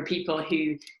popular for people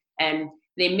who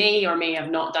they may or may have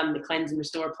not done the cleanse and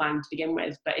restore plan to begin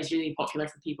with, but it's really popular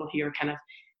for people who are kind of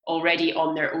already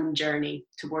on their own journey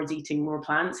towards eating more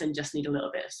plants and just need a little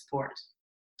bit of support.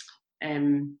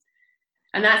 And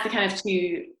that's the kind of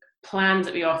 2 plans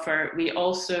that we offer. We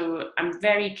also, I'm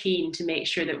very keen to make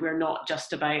sure that we're not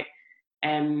just about,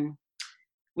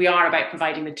 we are about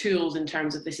providing the tools in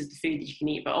terms of this is the food that you can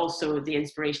eat, but also the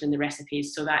inspiration and the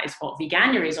recipes. So that is what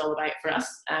Veganuary is all about for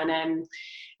us. And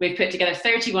we've put together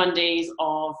 31 days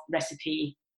of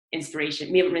recipe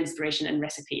inspiration, meal inspiration and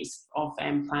recipes of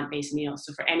plant-based meals.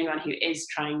 So for anyone who is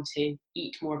trying to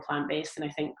eat more plant-based, and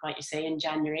I think, like you say, in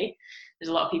January, there's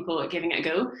a lot of people giving it a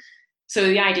go. So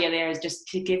the idea there is just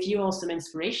to give you all some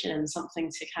inspiration and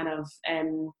something to kind of,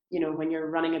 when you're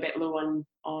running a bit low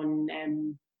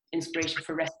on inspiration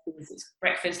for recipes, it's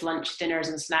breakfast, lunch, dinners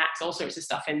and snacks, all sorts of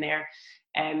stuff in there.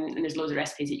 And there's loads of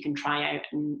recipes that you can try out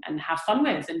and have fun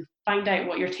with, and find out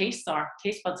what your taste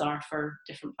buds are for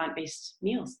different plant-based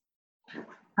meals.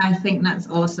 I think that's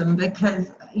awesome,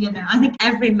 because I think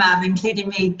every mum, including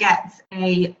me, gets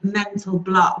a mental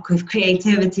block with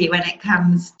creativity when it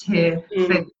comes to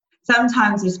food.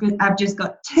 Sometimes I've just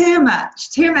got too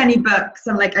many books.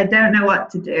 I'm like, I don't know what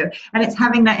to do. And it's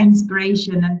having that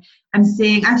inspiration, and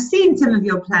I've seen some of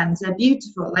your plans. They're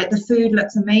beautiful. Like, the food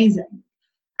looks amazing.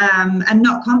 and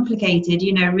not complicated,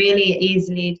 really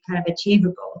easily kind of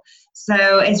achievable.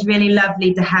 So it's really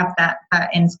lovely to have that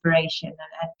inspiration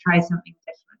and try something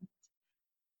different.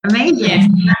 Amazing. Yes,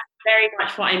 that's very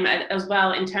much what I'm as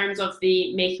well in terms of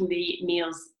the making the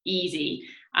meals easy.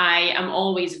 I am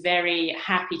always very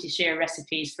happy to share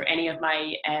recipes for any of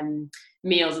my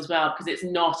meals as well, because it's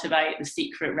not about the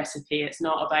secret recipe. It's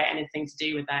not about anything to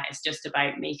do with that. It's just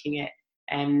about making it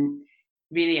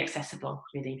really accessible,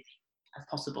 really, as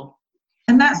possible.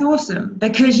 And that's awesome,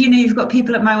 because you've got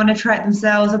people that might want to try it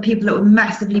themselves, or people that would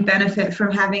massively benefit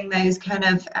from having those kind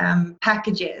of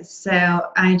packages.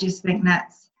 So I just think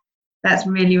that's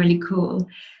really, really cool.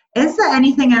 Is there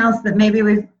anything else that maybe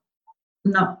we've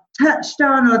not touched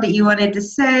on, or that you wanted to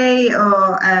say,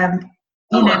 or I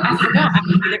forgot.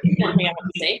 There's one thing I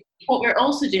want to say. What we're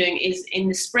also doing is in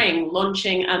the spring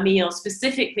launching a meal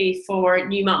specifically for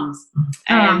new mums.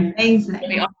 Amazing.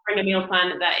 We're offering a meal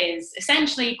plan that is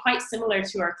essentially quite similar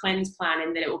to our cleanse plan,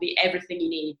 in that it will be everything you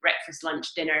need: breakfast,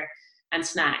 lunch, dinner, and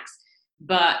snacks,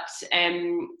 but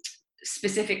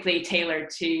specifically tailored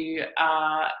to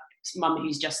mum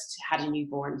who's just had a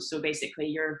newborn. So basically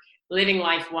you're living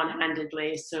life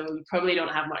one-handedly, so you probably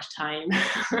don't have much time,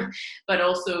 but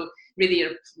also really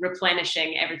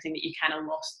replenishing everything that you kind of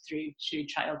lost through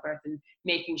childbirth, and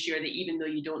making sure that even though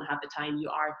you don't have the time, you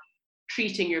are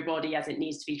treating your body as it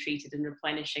needs to be treated and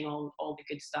replenishing all the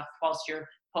good stuff whilst you're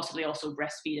possibly also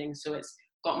breastfeeding. So it's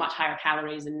got much higher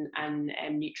calories and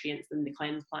nutrients than the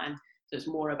cleanse plan. So it's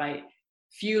more about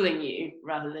fueling you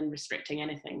rather than restricting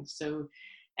anything. So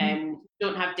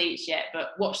don't have dates yet,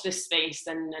 but watch this space,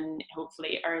 and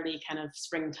hopefully early kind of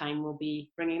springtime we'll be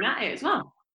bringing that out as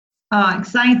well. Oh,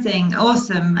 exciting.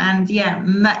 Awesome. And yeah,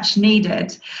 much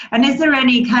needed. And is there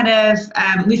any kind of,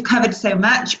 we've covered so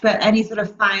much, but any sort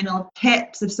of final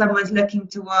tips if someone's looking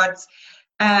towards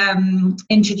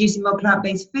introducing more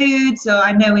plant-based foods? Or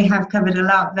I know we have covered a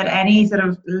lot, but any sort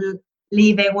of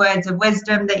leaving words of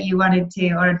wisdom that you wanted to,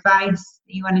 or advice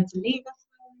that you wanted to leave us?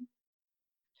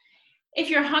 If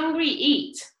you're hungry,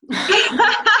 eat.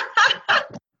 I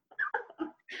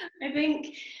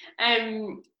think,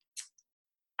 I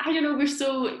don't know,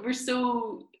 we're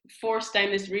so forced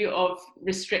down this route of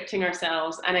restricting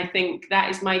ourselves. And I think that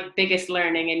is my biggest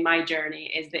learning in my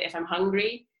journey, is that if I'm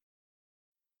hungry,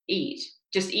 eat.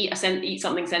 Just eat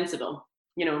something sensible,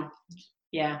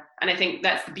 Yeah. And I think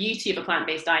that's the beauty of a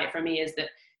plant-based diet for me, is that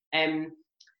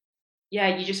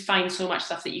you just find so much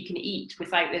stuff that you can eat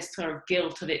without this sort of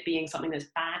guilt of it being something that's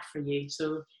bad for you.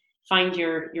 So find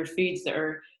your foods that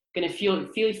are going to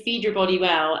feed your body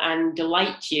well and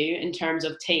delight you in terms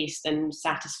of taste and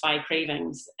satisfy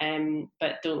cravings,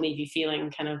 but don't leave you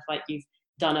feeling kind of like you've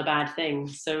done a bad thing.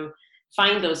 So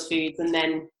find those foods and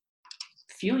then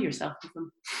fuel yourself with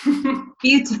them.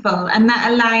 Beautiful. And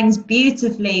that aligns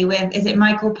beautifully with, is it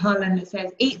Michael Pollan that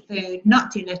says, eat food,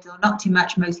 not too little, not too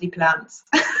much, mostly plants.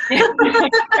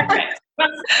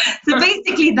 So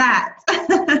basically that.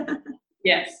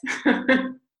 Yes.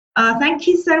 Thank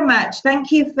you so much.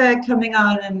 Thank you for coming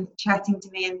on and chatting to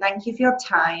me, and thank you for your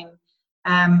time.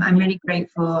 I'm really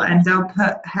grateful, and I'll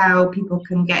put how people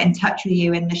can get in touch with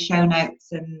you in the show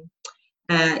notes, and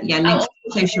links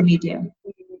to social media.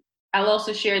 I'll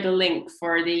also share the link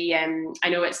for the, I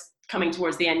know it's coming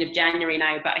towards the end of January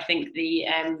now, but I think the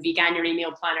Veganuary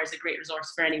meal planner is a great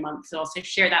resource for any month. So I'll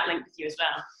share that link with you as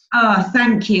well. Oh,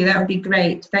 thank you. That would be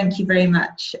great. Thank you very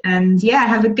much. And yeah,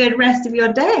 have a good rest of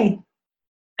your day.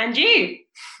 And you.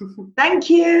 Thank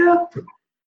you.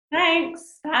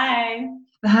 Thanks. Bye.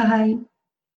 Bye.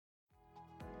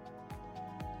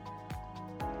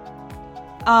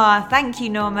 Thank you,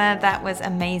 Norma. That was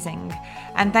amazing.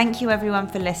 And thank you everyone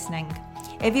for listening.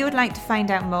 If you would like to find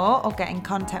out more or get in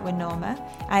contact with Norma,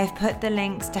 I have put the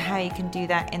links to how you can do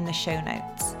that in the show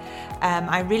notes.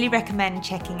 I really recommend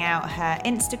checking out her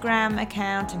Instagram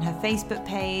account and her Facebook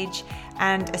page,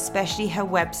 and especially her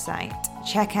website.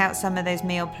 Check out some of those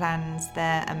meal plans,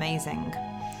 they're amazing.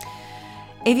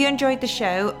 If you enjoyed the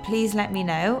show, please let me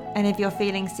know, and if you're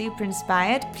feeling super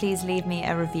inspired, please leave me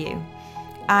a review.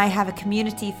 I have a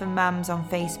community for mums on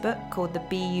Facebook called the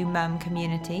BU Mum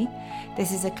Community.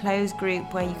 This is a closed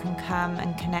group where you can come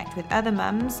and connect with other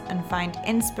mums and find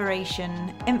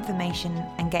inspiration, information,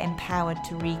 and get empowered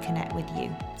to reconnect with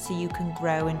you so you can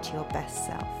grow into your best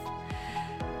self.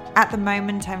 At the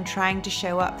moment, I'm trying to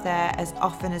show up there as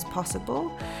often as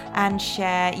possible and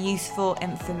share useful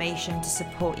information to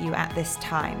support you at this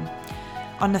time.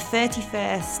 On the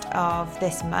 31st of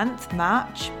this month,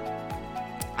 March,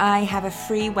 I have a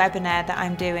free webinar that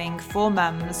I'm doing for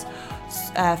mums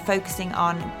focusing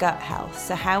on gut health.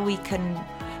 So how we can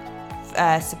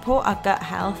support our gut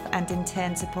health and in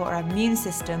turn support our immune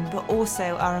system, but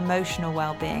also our emotional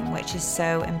well-being, which is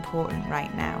so important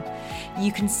right now.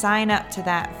 You can sign up to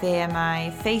that via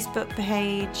my Facebook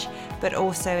page, but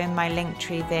also in my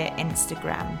Linktree via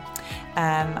Instagram.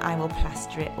 I will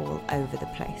plaster it all over the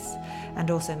place,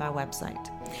 and also my website.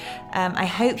 I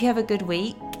hope you have a good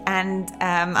week, and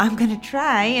I'm going to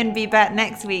try and be back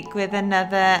next week with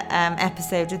another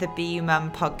episode of the Be You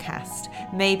Mum podcast,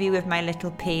 maybe with my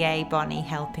little PA Bonnie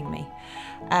helping me.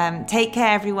 Take care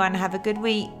everyone, have a good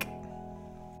week.